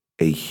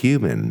a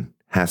human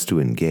has to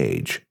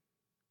engage.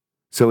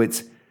 So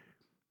it's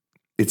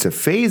a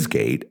phase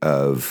gate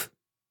of,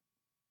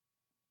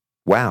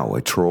 wow,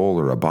 a troll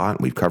or a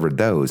bot, we've covered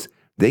those.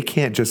 They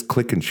can't just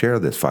click and share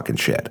this fucking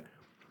shit.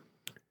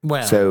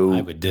 Well, so,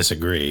 I would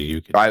disagree.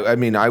 You could, I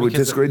mean, I would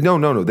disagree.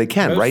 No, they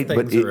can, right?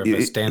 But are of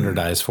a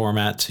standardized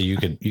format, so you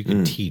could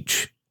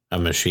teach a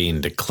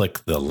machine to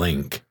click the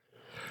link.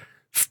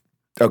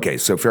 Okay,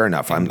 so fair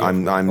enough. I'm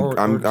look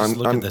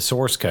at the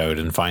source code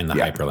and find the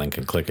hyperlink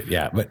and click it.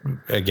 Yeah, but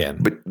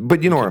again,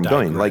 but you know where I'm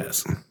going. Like,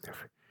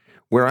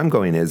 where I'm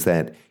going is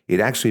that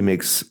it actually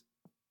makes,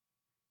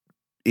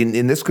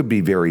 and this could be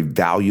very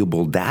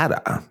valuable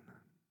data,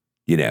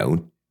 you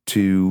know,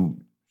 to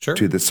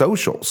the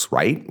socials,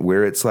 right?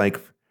 Where it's like,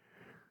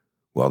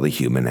 well, the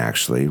human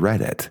actually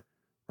read it,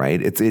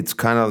 right? It's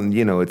kind of,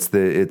 you know, it's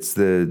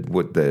the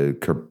what the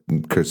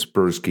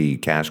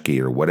Kaspersky cache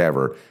key or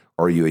whatever.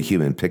 Are you a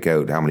human? Pick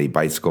out how many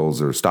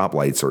bicycles or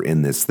stoplights are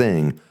in this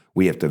thing.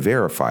 We have to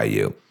verify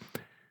you.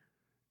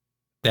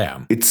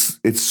 Yeah. It's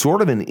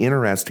sort of an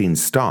interesting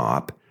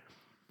stop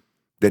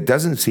that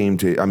doesn't seem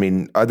to, I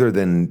mean, other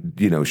than,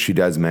 you know, she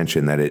does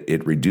mention that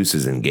it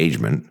reduces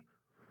engagement.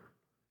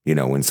 You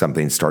know, when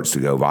something starts to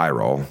go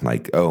viral,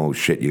 like, oh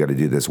shit, you got to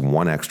do this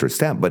one extra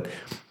step. But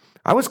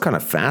I was kind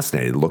of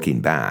fascinated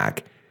looking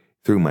back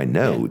through my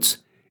notes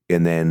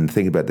and then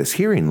thinking about this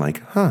hearing,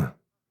 like,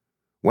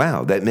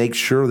 wow, that makes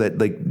sure that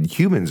like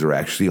humans are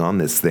actually on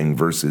this thing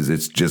versus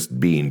it's just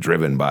being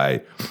driven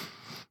by,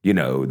 you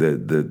know,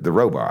 the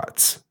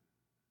robots.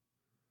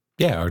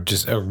 Yeah,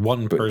 or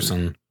one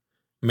person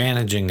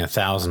managing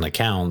 1,000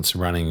 accounts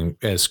running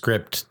a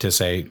script to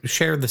say,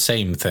 share the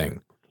same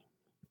thing.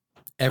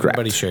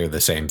 Everybody share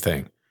the same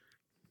thing.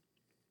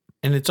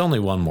 And it's only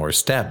one more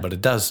step, but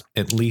it does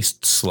at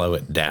least slow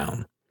it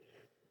down.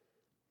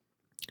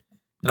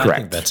 And I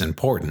think that's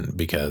important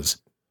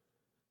because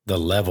the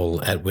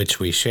level at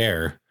which we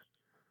share,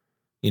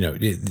 you know,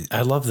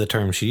 I love the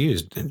term she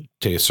used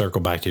to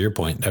circle back to your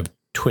point of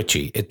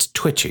twitchy. It's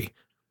twitchy.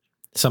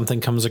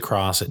 Something comes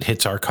across, it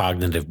hits our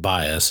cognitive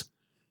bias,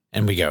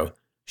 and we go,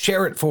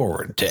 share it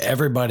forward to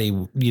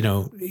everybody, you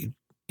know,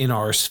 in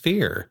our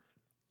sphere.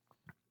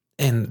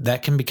 And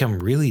that can become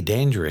really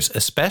dangerous,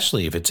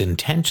 especially if it's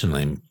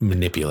intentionally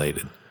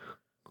manipulated.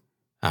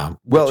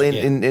 Well,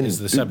 and is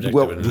the subject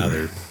of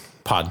another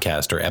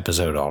podcast or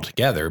episode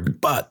altogether.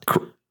 But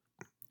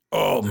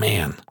oh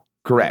man,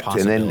 correct.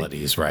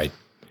 Possibilities, right?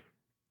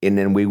 And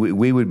then we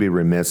would be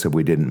remiss if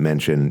we didn't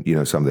mention, you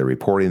know, some of the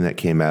reporting that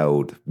came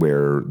out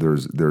where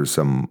there's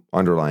some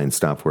underlying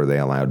stuff where they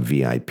allowed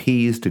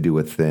VIPs to do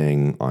a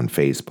thing on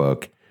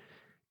Facebook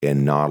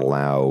and not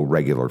allow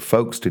regular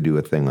folks to do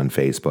a thing on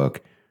Facebook.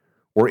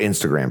 Or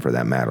Instagram, for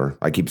that matter.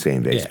 I keep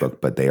saying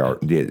Facebook, but they are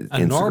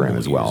Instagram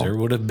as well. A normal user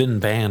would have been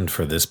banned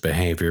for this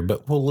behavior,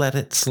 but we'll let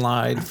it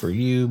slide for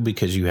you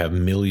because you have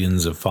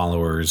millions of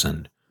followers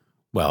and,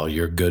 well,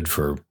 you're good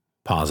for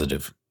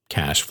positive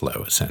cash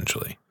flow,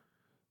 essentially.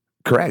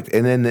 Correct.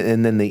 And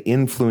then the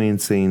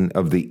influencing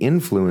of the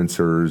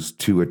influencers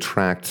to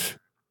attract,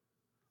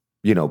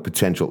 you know,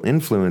 potential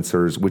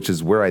influencers, which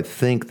is where I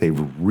think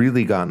they've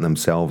really gotten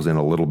themselves in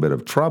a little bit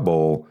of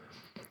trouble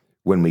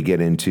when we get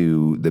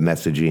into the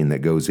messaging that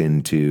goes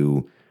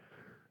into,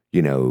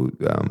 you know,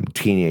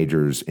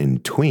 teenagers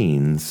and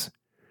tweens.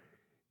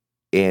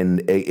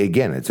 And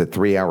again, it's a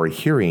 3-hour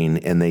hearing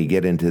and they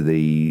get into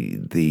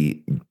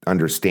the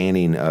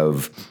understanding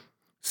of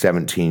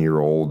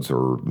 17-year-olds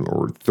or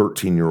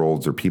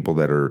 13-year-olds or people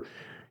that are,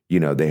 you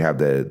know, they have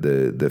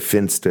the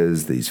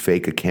Finstas, these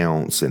fake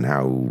accounts, and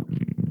how,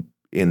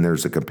 and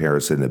there's a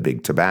comparison to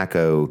big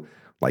tobacco,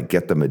 like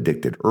get them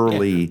addicted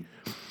early. Yeah.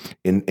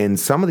 And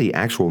some of the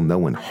actual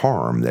known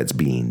harm that's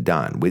being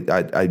done.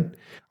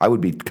 I would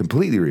be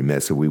completely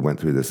remiss if we went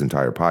through this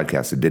entire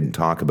podcast and didn't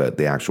talk about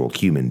the actual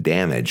human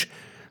damage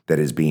that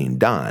is being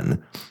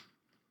done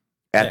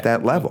at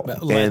that level.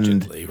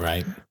 Allegedly,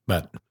 right?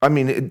 But I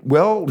mean, you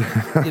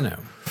know,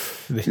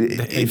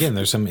 again,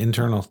 there's some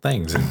internal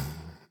things. And,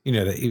 you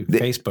know,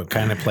 Facebook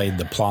kind of played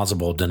the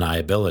plausible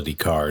deniability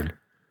card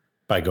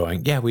by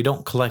going, yeah, we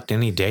don't collect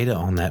any data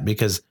on that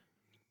because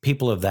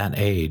people of that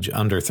age,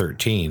 under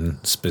 13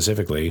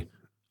 specifically,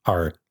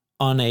 are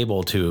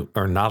unable to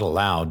or not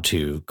allowed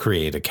to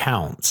create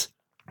accounts.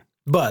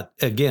 But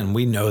again,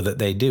 we know that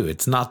they do.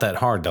 It's not that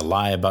hard to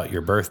lie about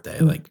your birthday.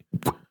 Like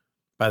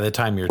by the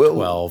time you're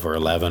 12 or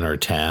 11 or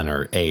 10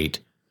 or 8,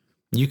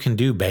 you can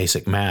do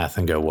basic math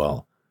and go,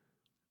 well,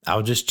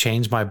 I'll just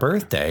change my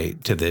birthday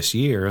to this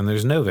year and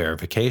there's no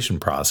verification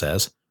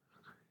process.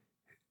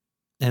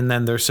 And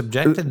then they're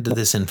subjected to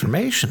this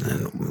information.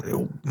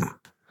 And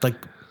like,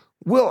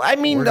 well, I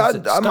mean,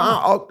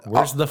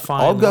 where's the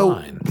fine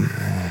line?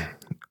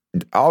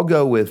 I'll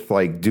go with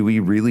like, do we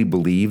really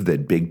believe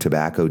that Big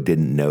Tobacco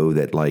didn't know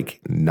that like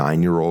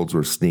 9-year-olds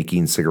were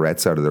sneaking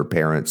cigarettes out of their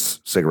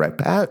parents' cigarette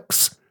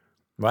packs?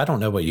 Well, I don't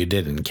know what you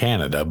did in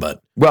Canada,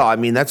 but well, I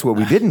mean, that's what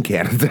we did in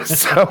Canada.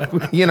 So,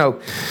 you know,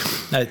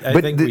 I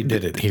think we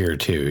did it here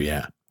too.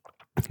 Yeah.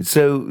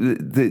 So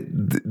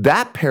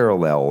that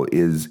parallel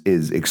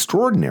is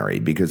extraordinary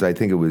because I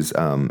think it was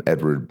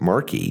Edward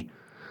Markey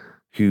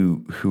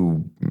who,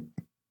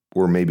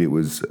 or maybe it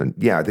was, I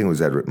think it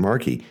was Edward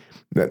Markey.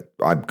 That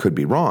I could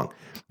be wrong,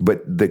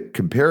 but the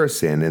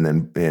comparison,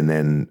 and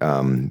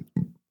then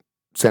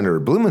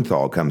Senator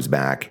Blumenthal comes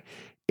back,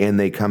 and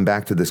they come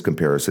back to this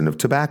comparison of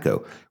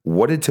tobacco.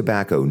 What did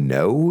tobacco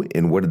know,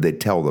 and what did they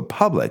tell the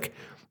public?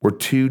 Were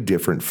two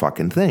different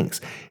fucking things.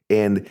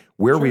 And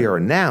where we are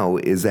now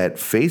is that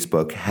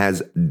Facebook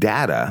has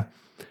data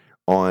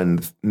on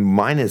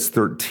minus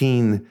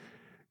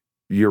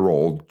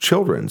 13-year-old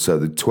children, so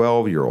the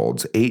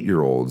 12-year-olds,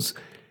 8-year-olds,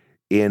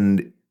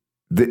 and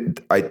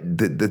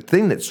the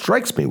thing that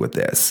strikes me with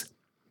this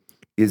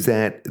is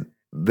that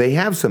they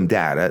have some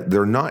data.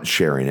 They're not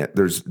sharing it.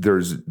 There's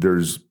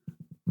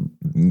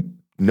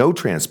no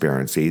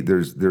transparency.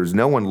 There's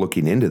no one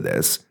looking into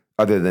this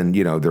other than,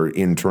 you know, their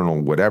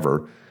internal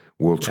whatever.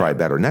 We'll try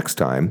better next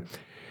time.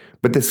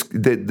 But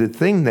the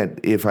thing that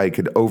if I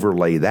could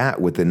overlay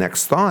that with the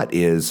next thought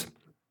is,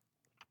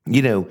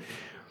 you know,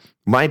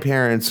 my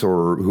parents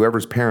or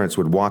whoever's parents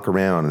would walk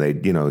around and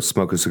they'd, you know,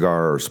 smoke a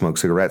cigar or smoke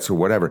cigarettes or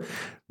whatever.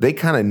 They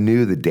kind of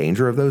knew the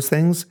danger of those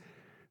things.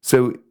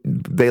 So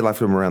they left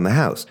them around the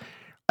house.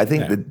 I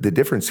think the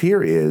difference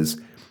here is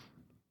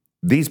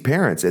these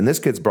parents, and this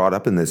gets brought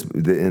up in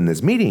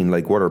this meeting,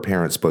 like what are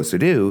parents supposed to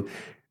do?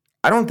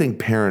 I don't think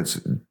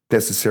parents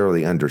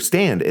necessarily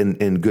understand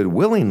and good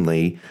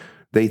willingly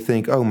they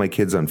think, oh, my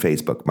kid's on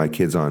Facebook, my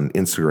kid's on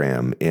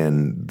Instagram,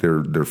 and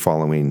they're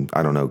following,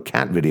 I don't know,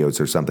 cat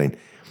videos or something.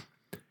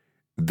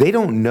 They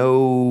don't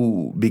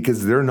know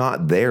because they're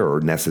not there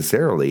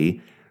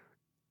necessarily.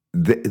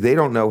 They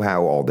don't know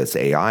how all this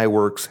AI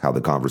works, how the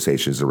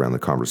conversations around the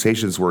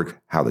conversations work,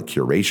 how the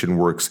curation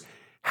works,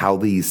 how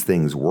these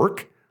things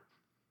work,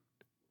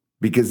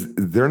 because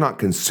they're not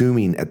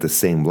consuming at the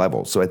same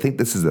level. So I think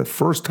this is the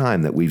first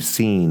time that we've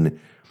seen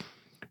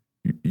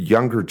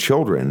younger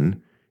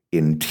children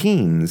in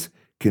teens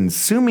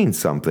consuming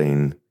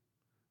something.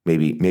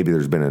 Maybe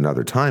there's been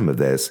another time of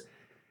this,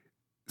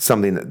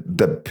 something that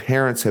the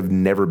parents have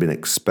never been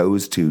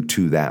exposed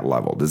to that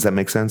level. Does that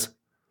make sense?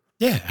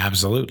 Yeah,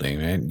 absolutely.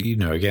 And, you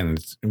know, again,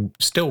 it's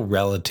still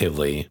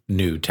relatively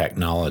new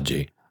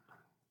technology.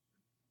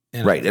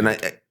 And right. And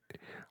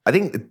I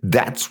think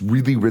that's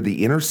really where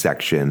the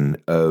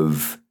intersection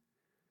of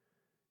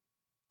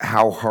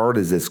how hard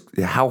is this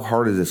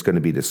going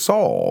to be to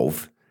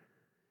solve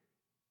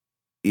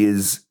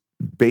is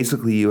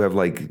basically you have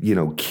like, you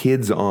know,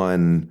 kids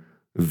on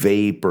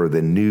vape or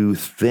the new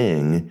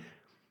thing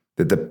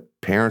that the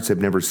parents have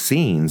never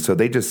seen. So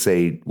they just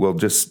say, well,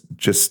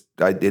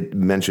 it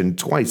mentioned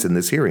twice in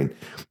this hearing,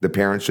 the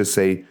parents just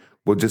say,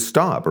 well, just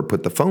stop or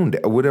put the phone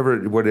down,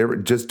 whatever,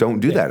 just don't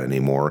do that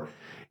anymore.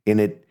 And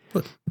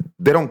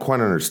they don't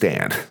quite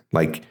understand.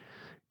 Like,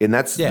 and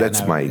that's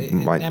my.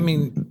 I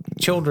mean,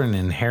 children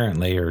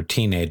inherently or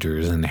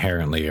teenagers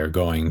inherently are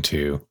going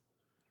to,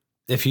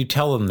 if you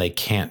tell them they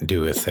can't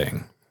do a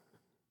thing,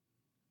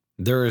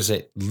 there is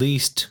at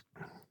least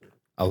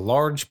a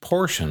large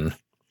portion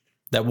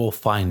that will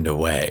find a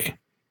way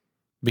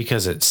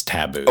because it's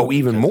taboo. Oh,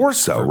 even more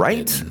so,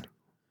 right?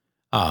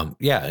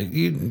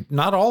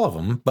 Not all of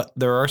them, but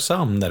there are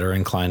some that are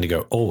inclined to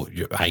go, oh,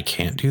 I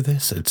can't do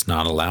this. It's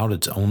not allowed.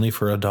 It's only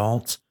for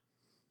adults.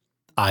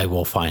 I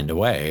will find a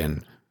way.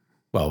 And,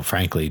 well,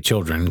 frankly,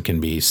 children can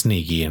be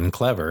sneaky and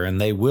clever, and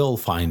they will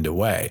find a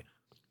way.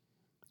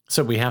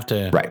 So we have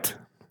to... Right.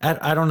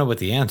 I don't know what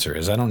the answer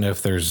is. I don't know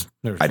if there's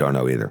I don't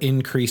know either.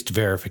 Increased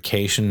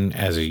verification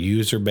as a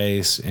user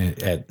base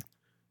at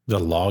the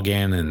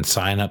login and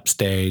sign up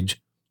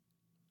stage.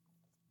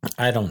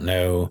 I don't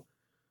know.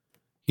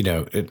 You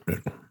know,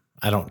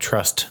 I don't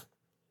trust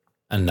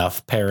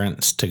enough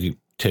parents to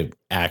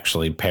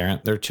actually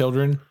parent their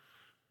children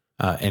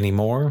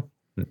anymore.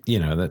 You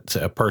know, that's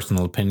a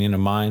personal opinion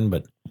of mine,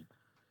 but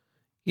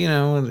you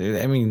know,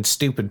 I mean,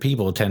 stupid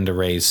people tend to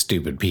raise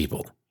stupid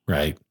people,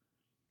 right?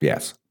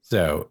 Yes.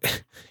 So,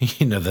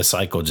 you know, the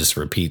cycle just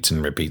repeats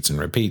and repeats and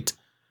repeats.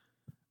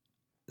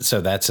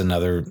 So that's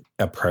another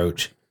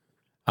approach.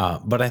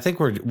 But I think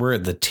we're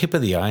at the tip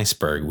of the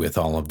iceberg with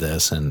all of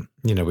this. And,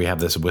 you know, we have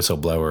this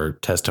whistleblower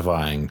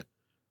testifying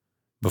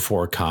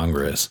before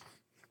Congress.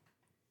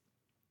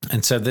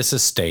 And so this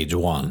is stage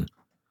one.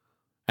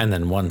 And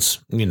then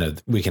once,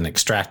 we can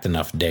extract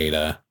enough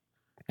data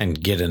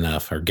and get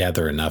enough or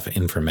gather enough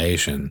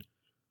information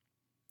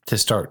to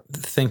start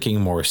thinking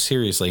more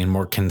seriously and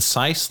more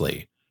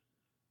concisely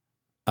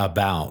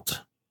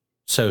about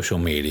social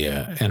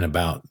media and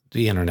about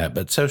the internet,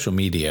 but social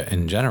media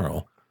in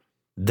general,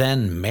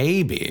 then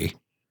maybe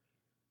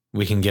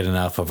we can get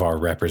enough of our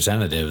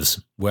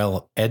representatives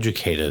well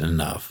educated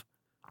enough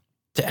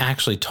to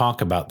actually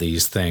talk about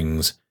these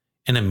things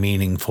in a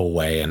meaningful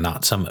way and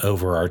not some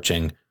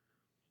overarching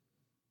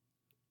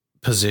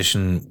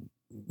position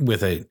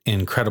with an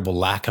incredible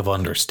lack of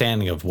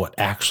understanding of what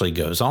actually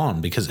goes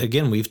on. Because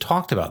again, we've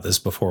talked about this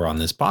before on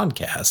this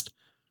podcast,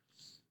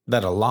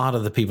 that a lot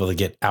of the people that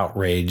get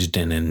outraged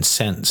and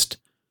incensed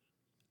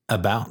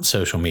about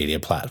social media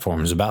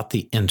platforms, about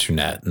the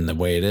internet and the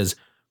way it is,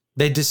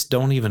 they just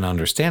don't even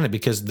understand it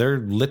because they're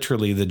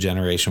literally the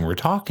generation we're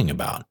talking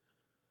about.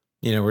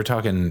 We're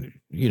talking,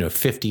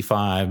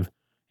 55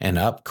 and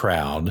up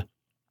crowd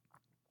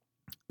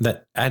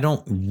that I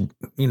don't,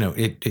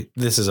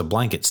 this is a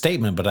blanket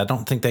statement, but I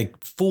don't think they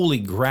fully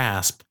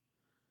grasp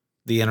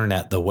the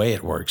internet, the way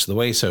it works, the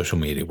way social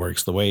media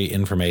works, the way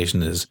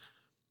information is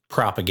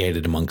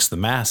propagated amongst the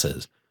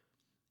masses.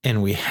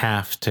 And we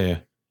have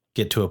to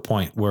get to a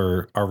point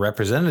where our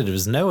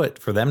representatives know it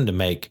for them to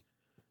make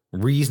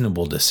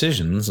reasonable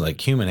decisions.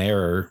 Like human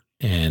error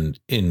and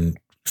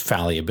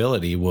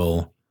infallibility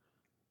will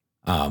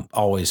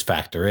always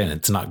factor in.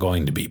 It's not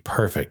going to be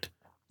perfect,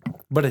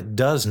 but it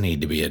does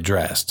need to be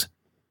addressed.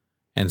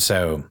 And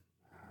so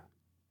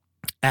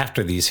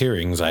after these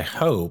hearings, I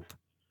hope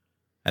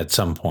at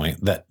some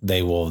point that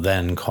they will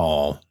then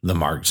call the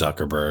Mark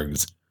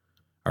Zuckerbergs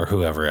or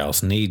whoever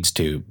else needs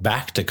to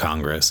back to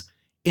Congress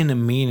in a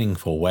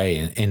meaningful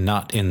way and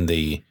not in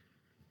the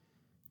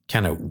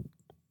kind of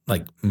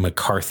like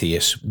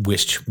McCarthy-ish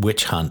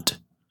witch hunt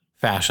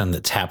fashion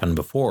that's happened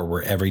before,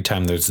 where every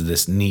time there's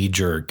this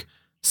knee-jerk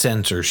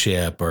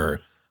censorship or,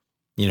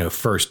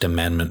 First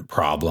Amendment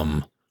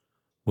problem,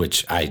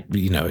 which I,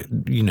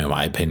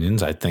 my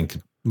opinions, I think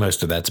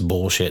most of that's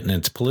bullshit and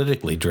it's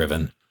politically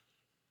driven.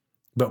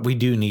 But we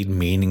do need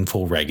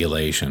meaningful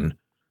regulation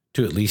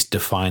to at least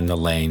define the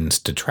lanes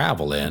to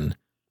travel in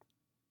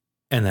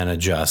and then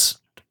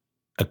adjust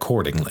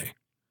accordingly.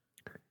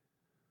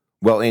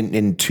 Well,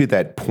 and to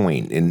that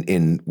point,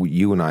 in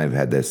you and I have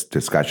had this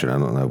discussion. I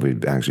don't know if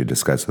we've actually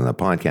discussed it on the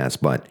podcast,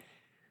 but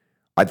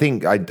I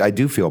think I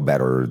do feel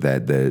better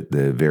that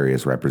the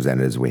various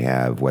representatives we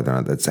have, whether or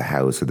not that's the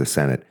House or the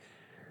Senate,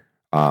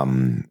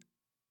 are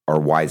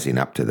wising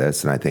up to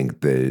this. And I think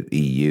the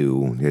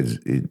EU is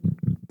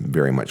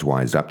very much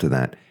wised up to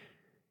that.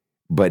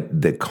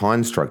 But the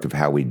construct of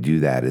how we do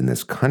that in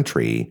this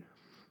country,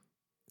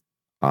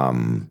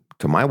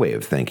 to my way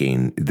of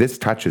thinking, this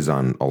touches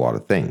on a lot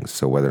of things.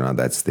 So whether or not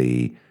that's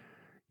the,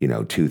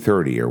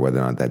 230 or whether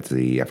or not that's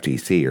the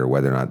FTC or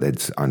whether or not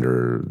that's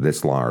under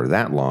this law or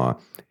that law,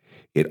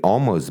 it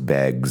almost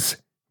begs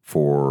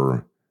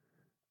for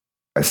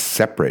a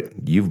separate,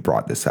 you've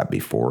brought this up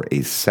before,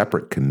 a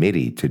separate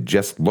committee to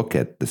just look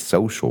at the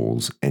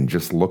socials and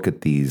just look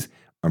at these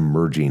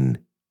emerging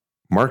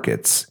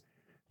markets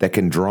that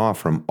can draw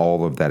from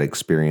all of that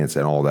experience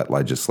and all that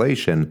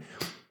legislation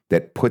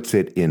that puts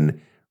it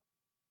in,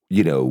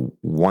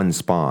 one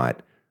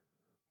spot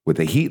with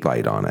a heat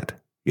light on it.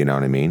 You know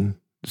what I mean?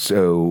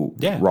 So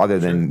yeah, rather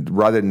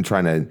than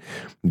trying to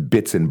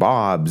bits and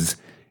bobs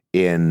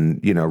in,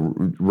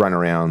 run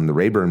around the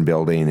Rayburn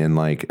building and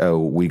like, oh,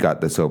 we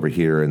got this over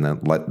here and then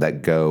let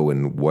that go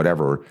and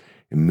whatever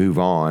and move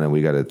on. And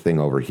we got a thing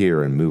over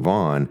here and move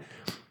on.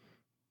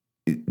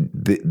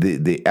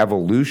 The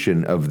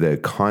evolution of the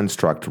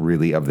construct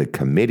really of the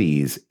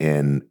committees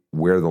and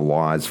where the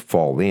laws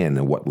fall in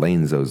and what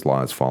lanes those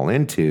laws fall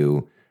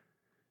into,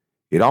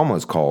 it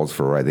almost calls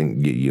for, I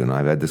think you and I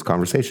have had this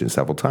conversation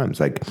several times,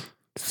 like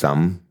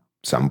some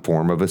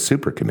form of a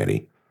super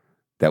committee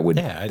that would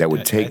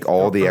take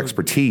all the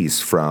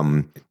expertise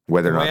from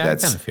whether or not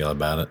that's. I kind of feel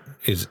about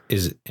it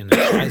is an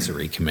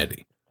advisory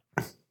committee.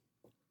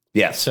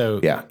 Yeah.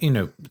 So,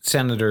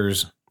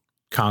 senators,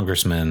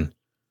 congressmen,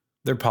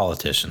 they're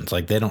politicians.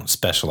 Like they don't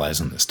specialize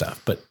in this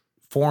stuff, but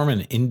form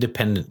an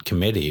independent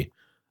committee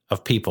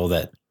of people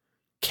that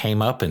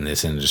came up in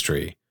this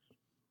industry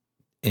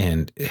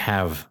and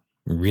have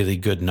really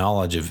good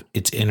knowledge of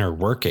its inner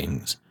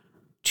workings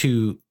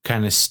to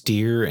kind of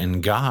steer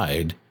and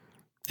guide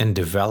and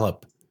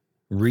develop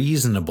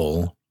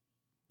reasonable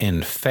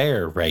and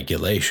fair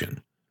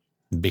regulation.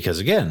 Because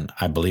again,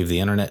 I believe the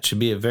internet should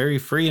be a very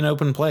free and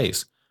open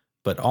place,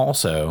 but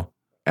also,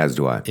 as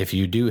do I, if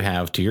you do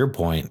have, to your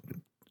point,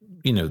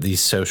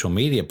 these social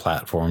media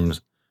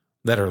platforms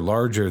that are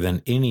larger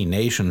than any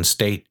nation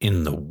state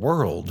in the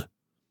world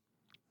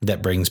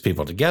that brings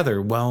people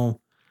together,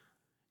 well,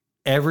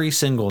 every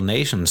single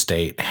nation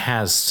state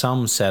has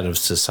some set of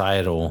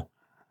societal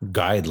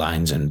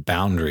guidelines and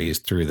boundaries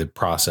through the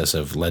process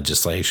of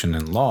legislation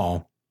and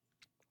law,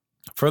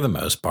 for the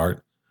most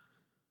part,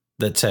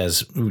 that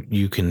says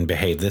you can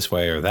behave this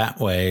way or that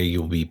way,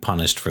 you'll be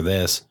punished for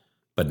this,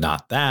 but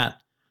not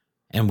that.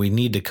 And we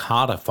need to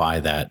codify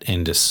that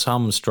into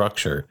some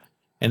structure.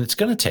 And it's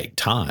going to take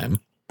time,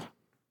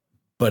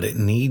 but it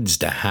needs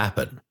to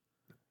happen.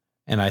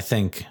 And I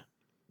think,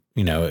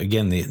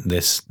 again,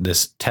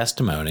 this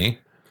testimony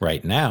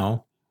right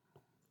now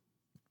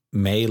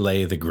may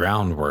lay the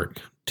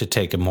groundwork to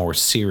take a more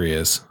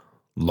serious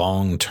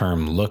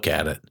long-term look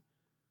at it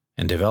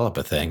and develop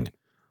a thing.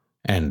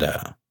 And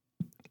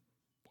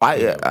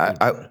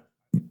I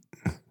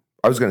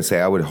was going to say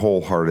I would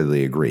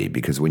wholeheartedly agree,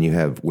 because when you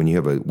have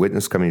a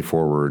witness coming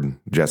forward,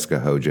 Jessica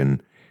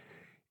Hogan,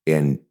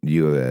 and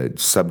you have a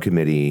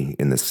subcommittee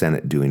in the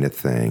Senate doing a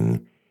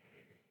thing,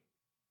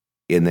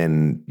 and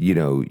then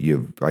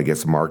I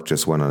guess Mark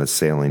just went on a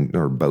sailing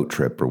or boat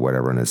trip or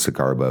whatever in a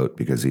cigar boat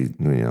because he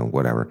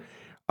whatever.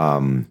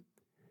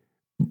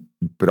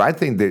 But I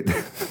think that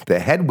the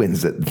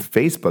headwinds that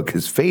Facebook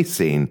is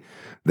facing,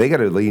 they got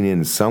to lean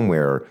in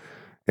somewhere.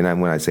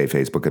 And when I say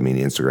Facebook, I mean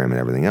Instagram and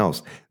everything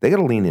else. They got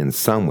to lean in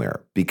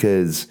somewhere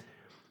because,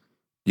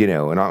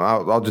 and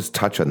I'll just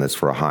touch on this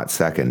for a hot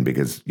second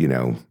because,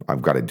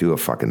 I've got to do a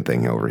fucking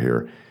thing over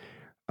here.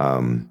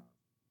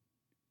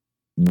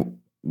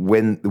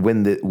 When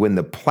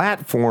the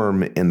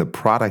platform and the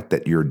product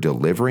that you're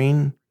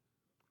delivering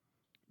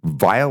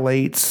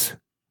violates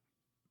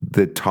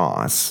the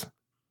TOS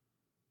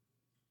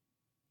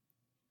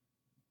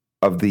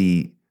of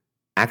the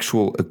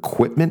actual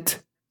equipment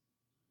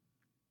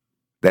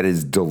that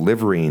is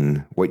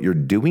delivering what you're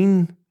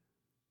doing.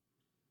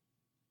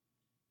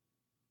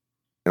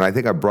 And I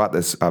think I brought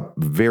this up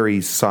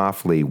very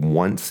softly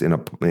once in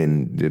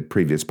the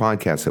previous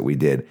podcast that we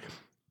did.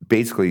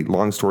 Basically,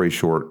 long story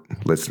short,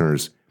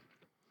 listeners,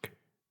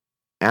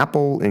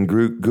 Apple and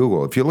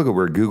Google, if you look at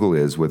where Google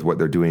is with what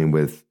they're doing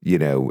with,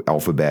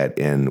 Alphabet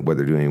and what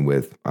they're doing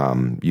with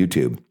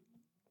YouTube,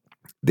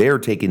 they're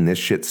taking this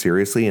shit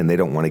seriously and they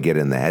don't want to get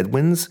in the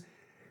headwinds.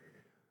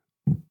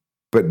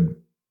 But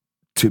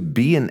to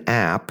be an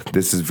app,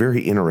 this is a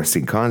very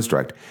interesting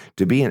construct,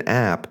 to be an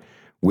app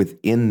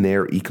within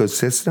their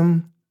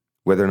ecosystem,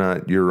 whether or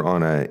not you're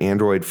on an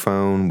Android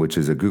phone, which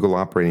is a Google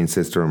operating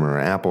system, or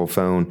an Apple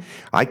phone,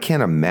 I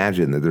can't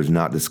imagine that there's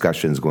not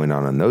discussions going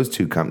on those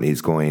two companies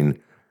going,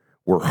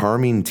 we're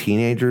harming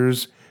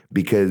teenagers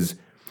because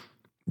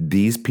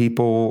these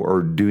people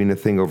are doing a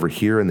thing over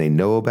here and they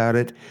know about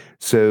it.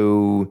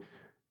 So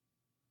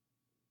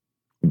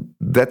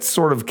that's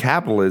sort of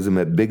capitalism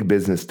at big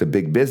business to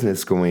big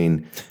business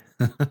going,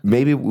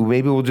 maybe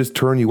we'll just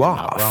turn you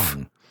off.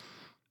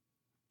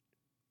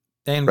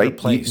 And right?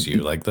 Replace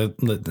you. Like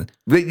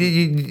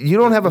you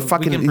don't have a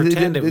fucking,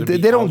 they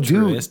don't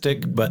do,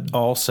 but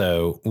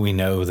also we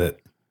know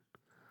that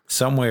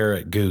somewhere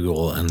at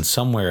Google and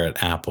somewhere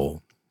at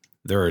Apple,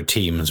 there are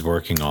teams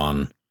working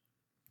on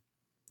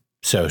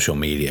social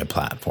media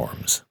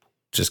platforms.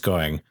 Just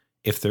going,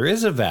 if there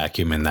is a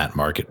vacuum in that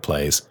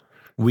marketplace,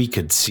 we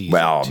could see.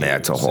 Well,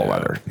 that's a whole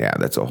other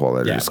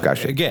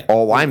discussion. Again,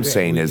 all I'm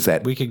saying is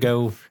that we could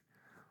go.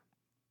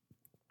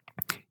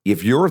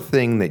 If your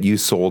thing that you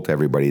sold to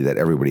everybody that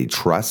everybody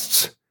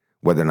trusts,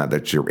 whether or not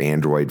that's your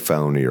Android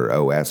phone or your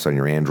OS on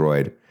your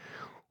Android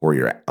or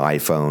your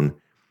iPhone,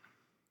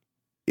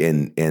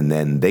 and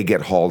then they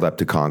get hauled up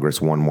to Congress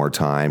one more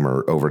time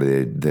or over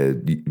to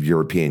the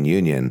European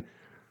Union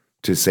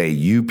to say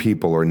you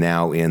people are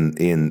now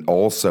in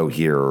also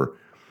here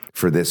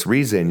for this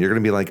reason, you're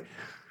going to be like,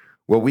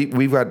 well,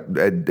 we've got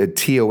a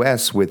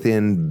TOS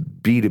within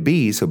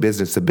B2B, so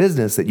business to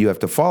business, that you have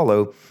to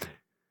follow.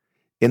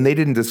 And they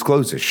didn't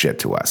disclose this shit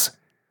to us.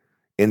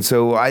 And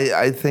so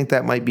I think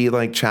that might be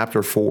like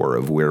chapter 4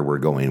 of where we're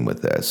going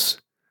with this,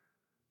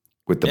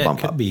 with the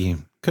bump up.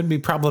 Could be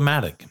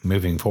problematic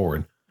moving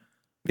forward.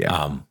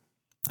 Yeah.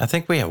 I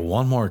think we have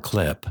one more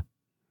clip.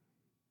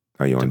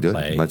 Oh, you want to do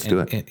it? Let's do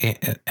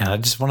it. And I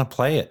just want to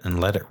play it and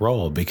let it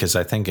roll because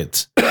I think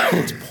it's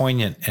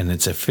poignant and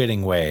it's a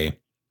fitting way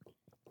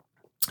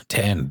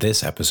to end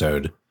this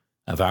episode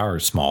of our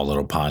small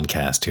little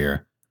podcast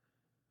here.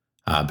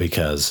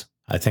 Because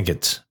I think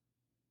it's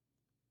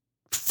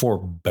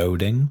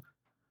foreboding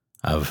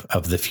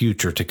of the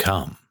future to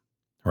come,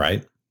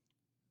 right?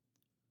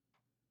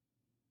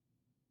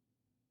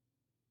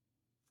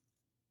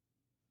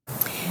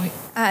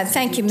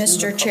 Thank you,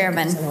 Mr.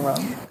 Chairman.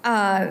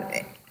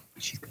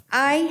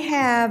 I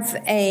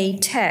have a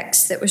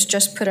text that was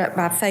just put up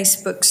by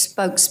Facebook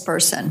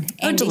spokesperson,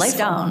 Andy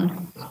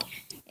Stone.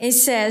 It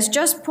says,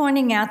 just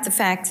pointing out the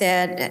fact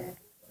that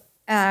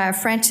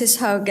Frances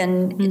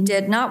Hogan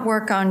did not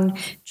work on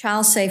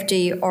child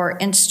safety or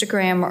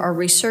Instagram or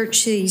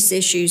research these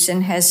issues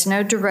and has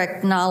no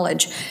direct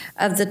knowledge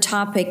of the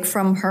topic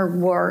from her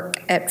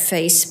work at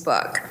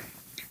Facebook.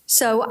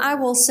 So I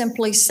will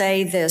simply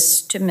say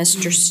this to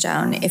Mr.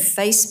 Stone. If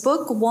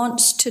Facebook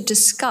wants to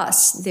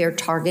discuss their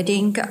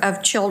targeting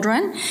of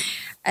children,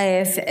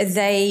 if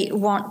they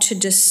want to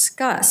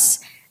discuss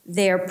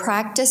their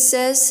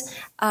practices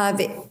of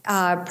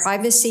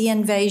privacy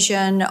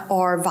invasion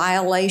or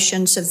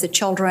violations of the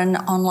Children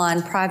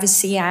Online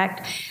Privacy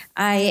Act,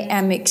 I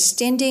am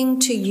extending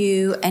to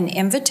you an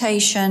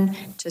invitation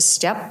to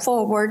step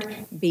forward,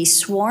 be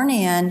sworn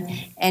in,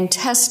 and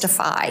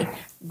testify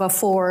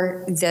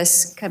before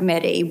this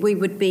committee. We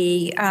would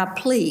be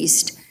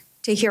pleased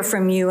to hear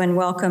from you and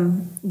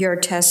welcome your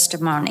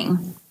testimony.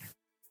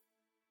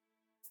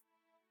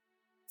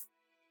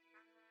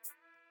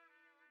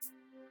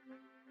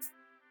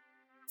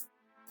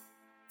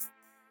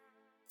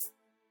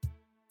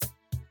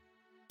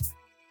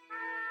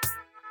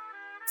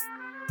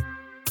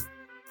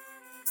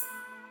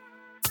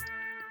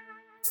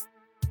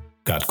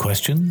 Got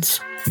questions?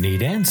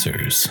 Need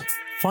answers?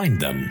 Find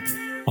them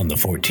on the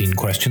 14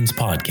 Questions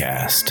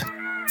Podcast.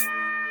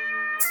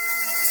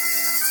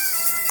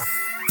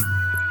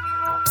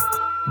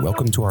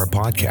 Welcome to our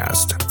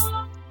podcast,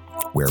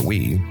 where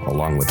we,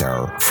 along with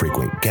our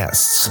frequent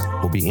guests,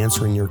 will be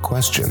answering your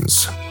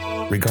questions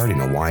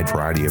regarding a wide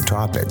variety of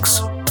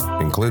topics,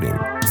 including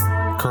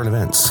current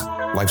events,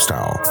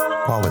 lifestyle,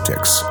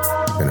 politics,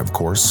 and of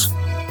course,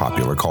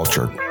 popular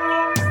culture.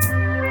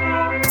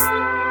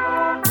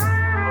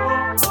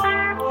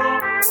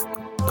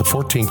 The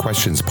 14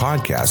 Questions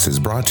Podcast is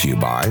brought to you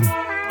by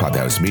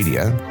Podhouse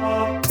Media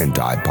and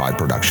Dive Pod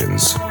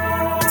Productions.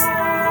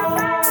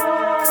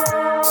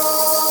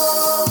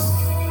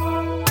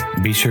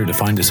 Be sure to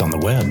find us on the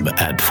web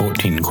at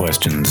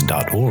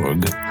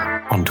 14questions.org,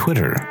 on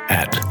Twitter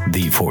at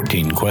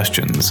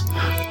The14Questions.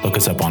 Look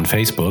us up on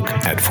Facebook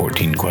at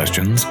 14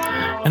 Questions,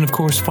 and of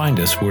course find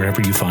us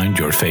wherever you find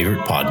your favorite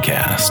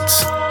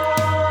podcasts.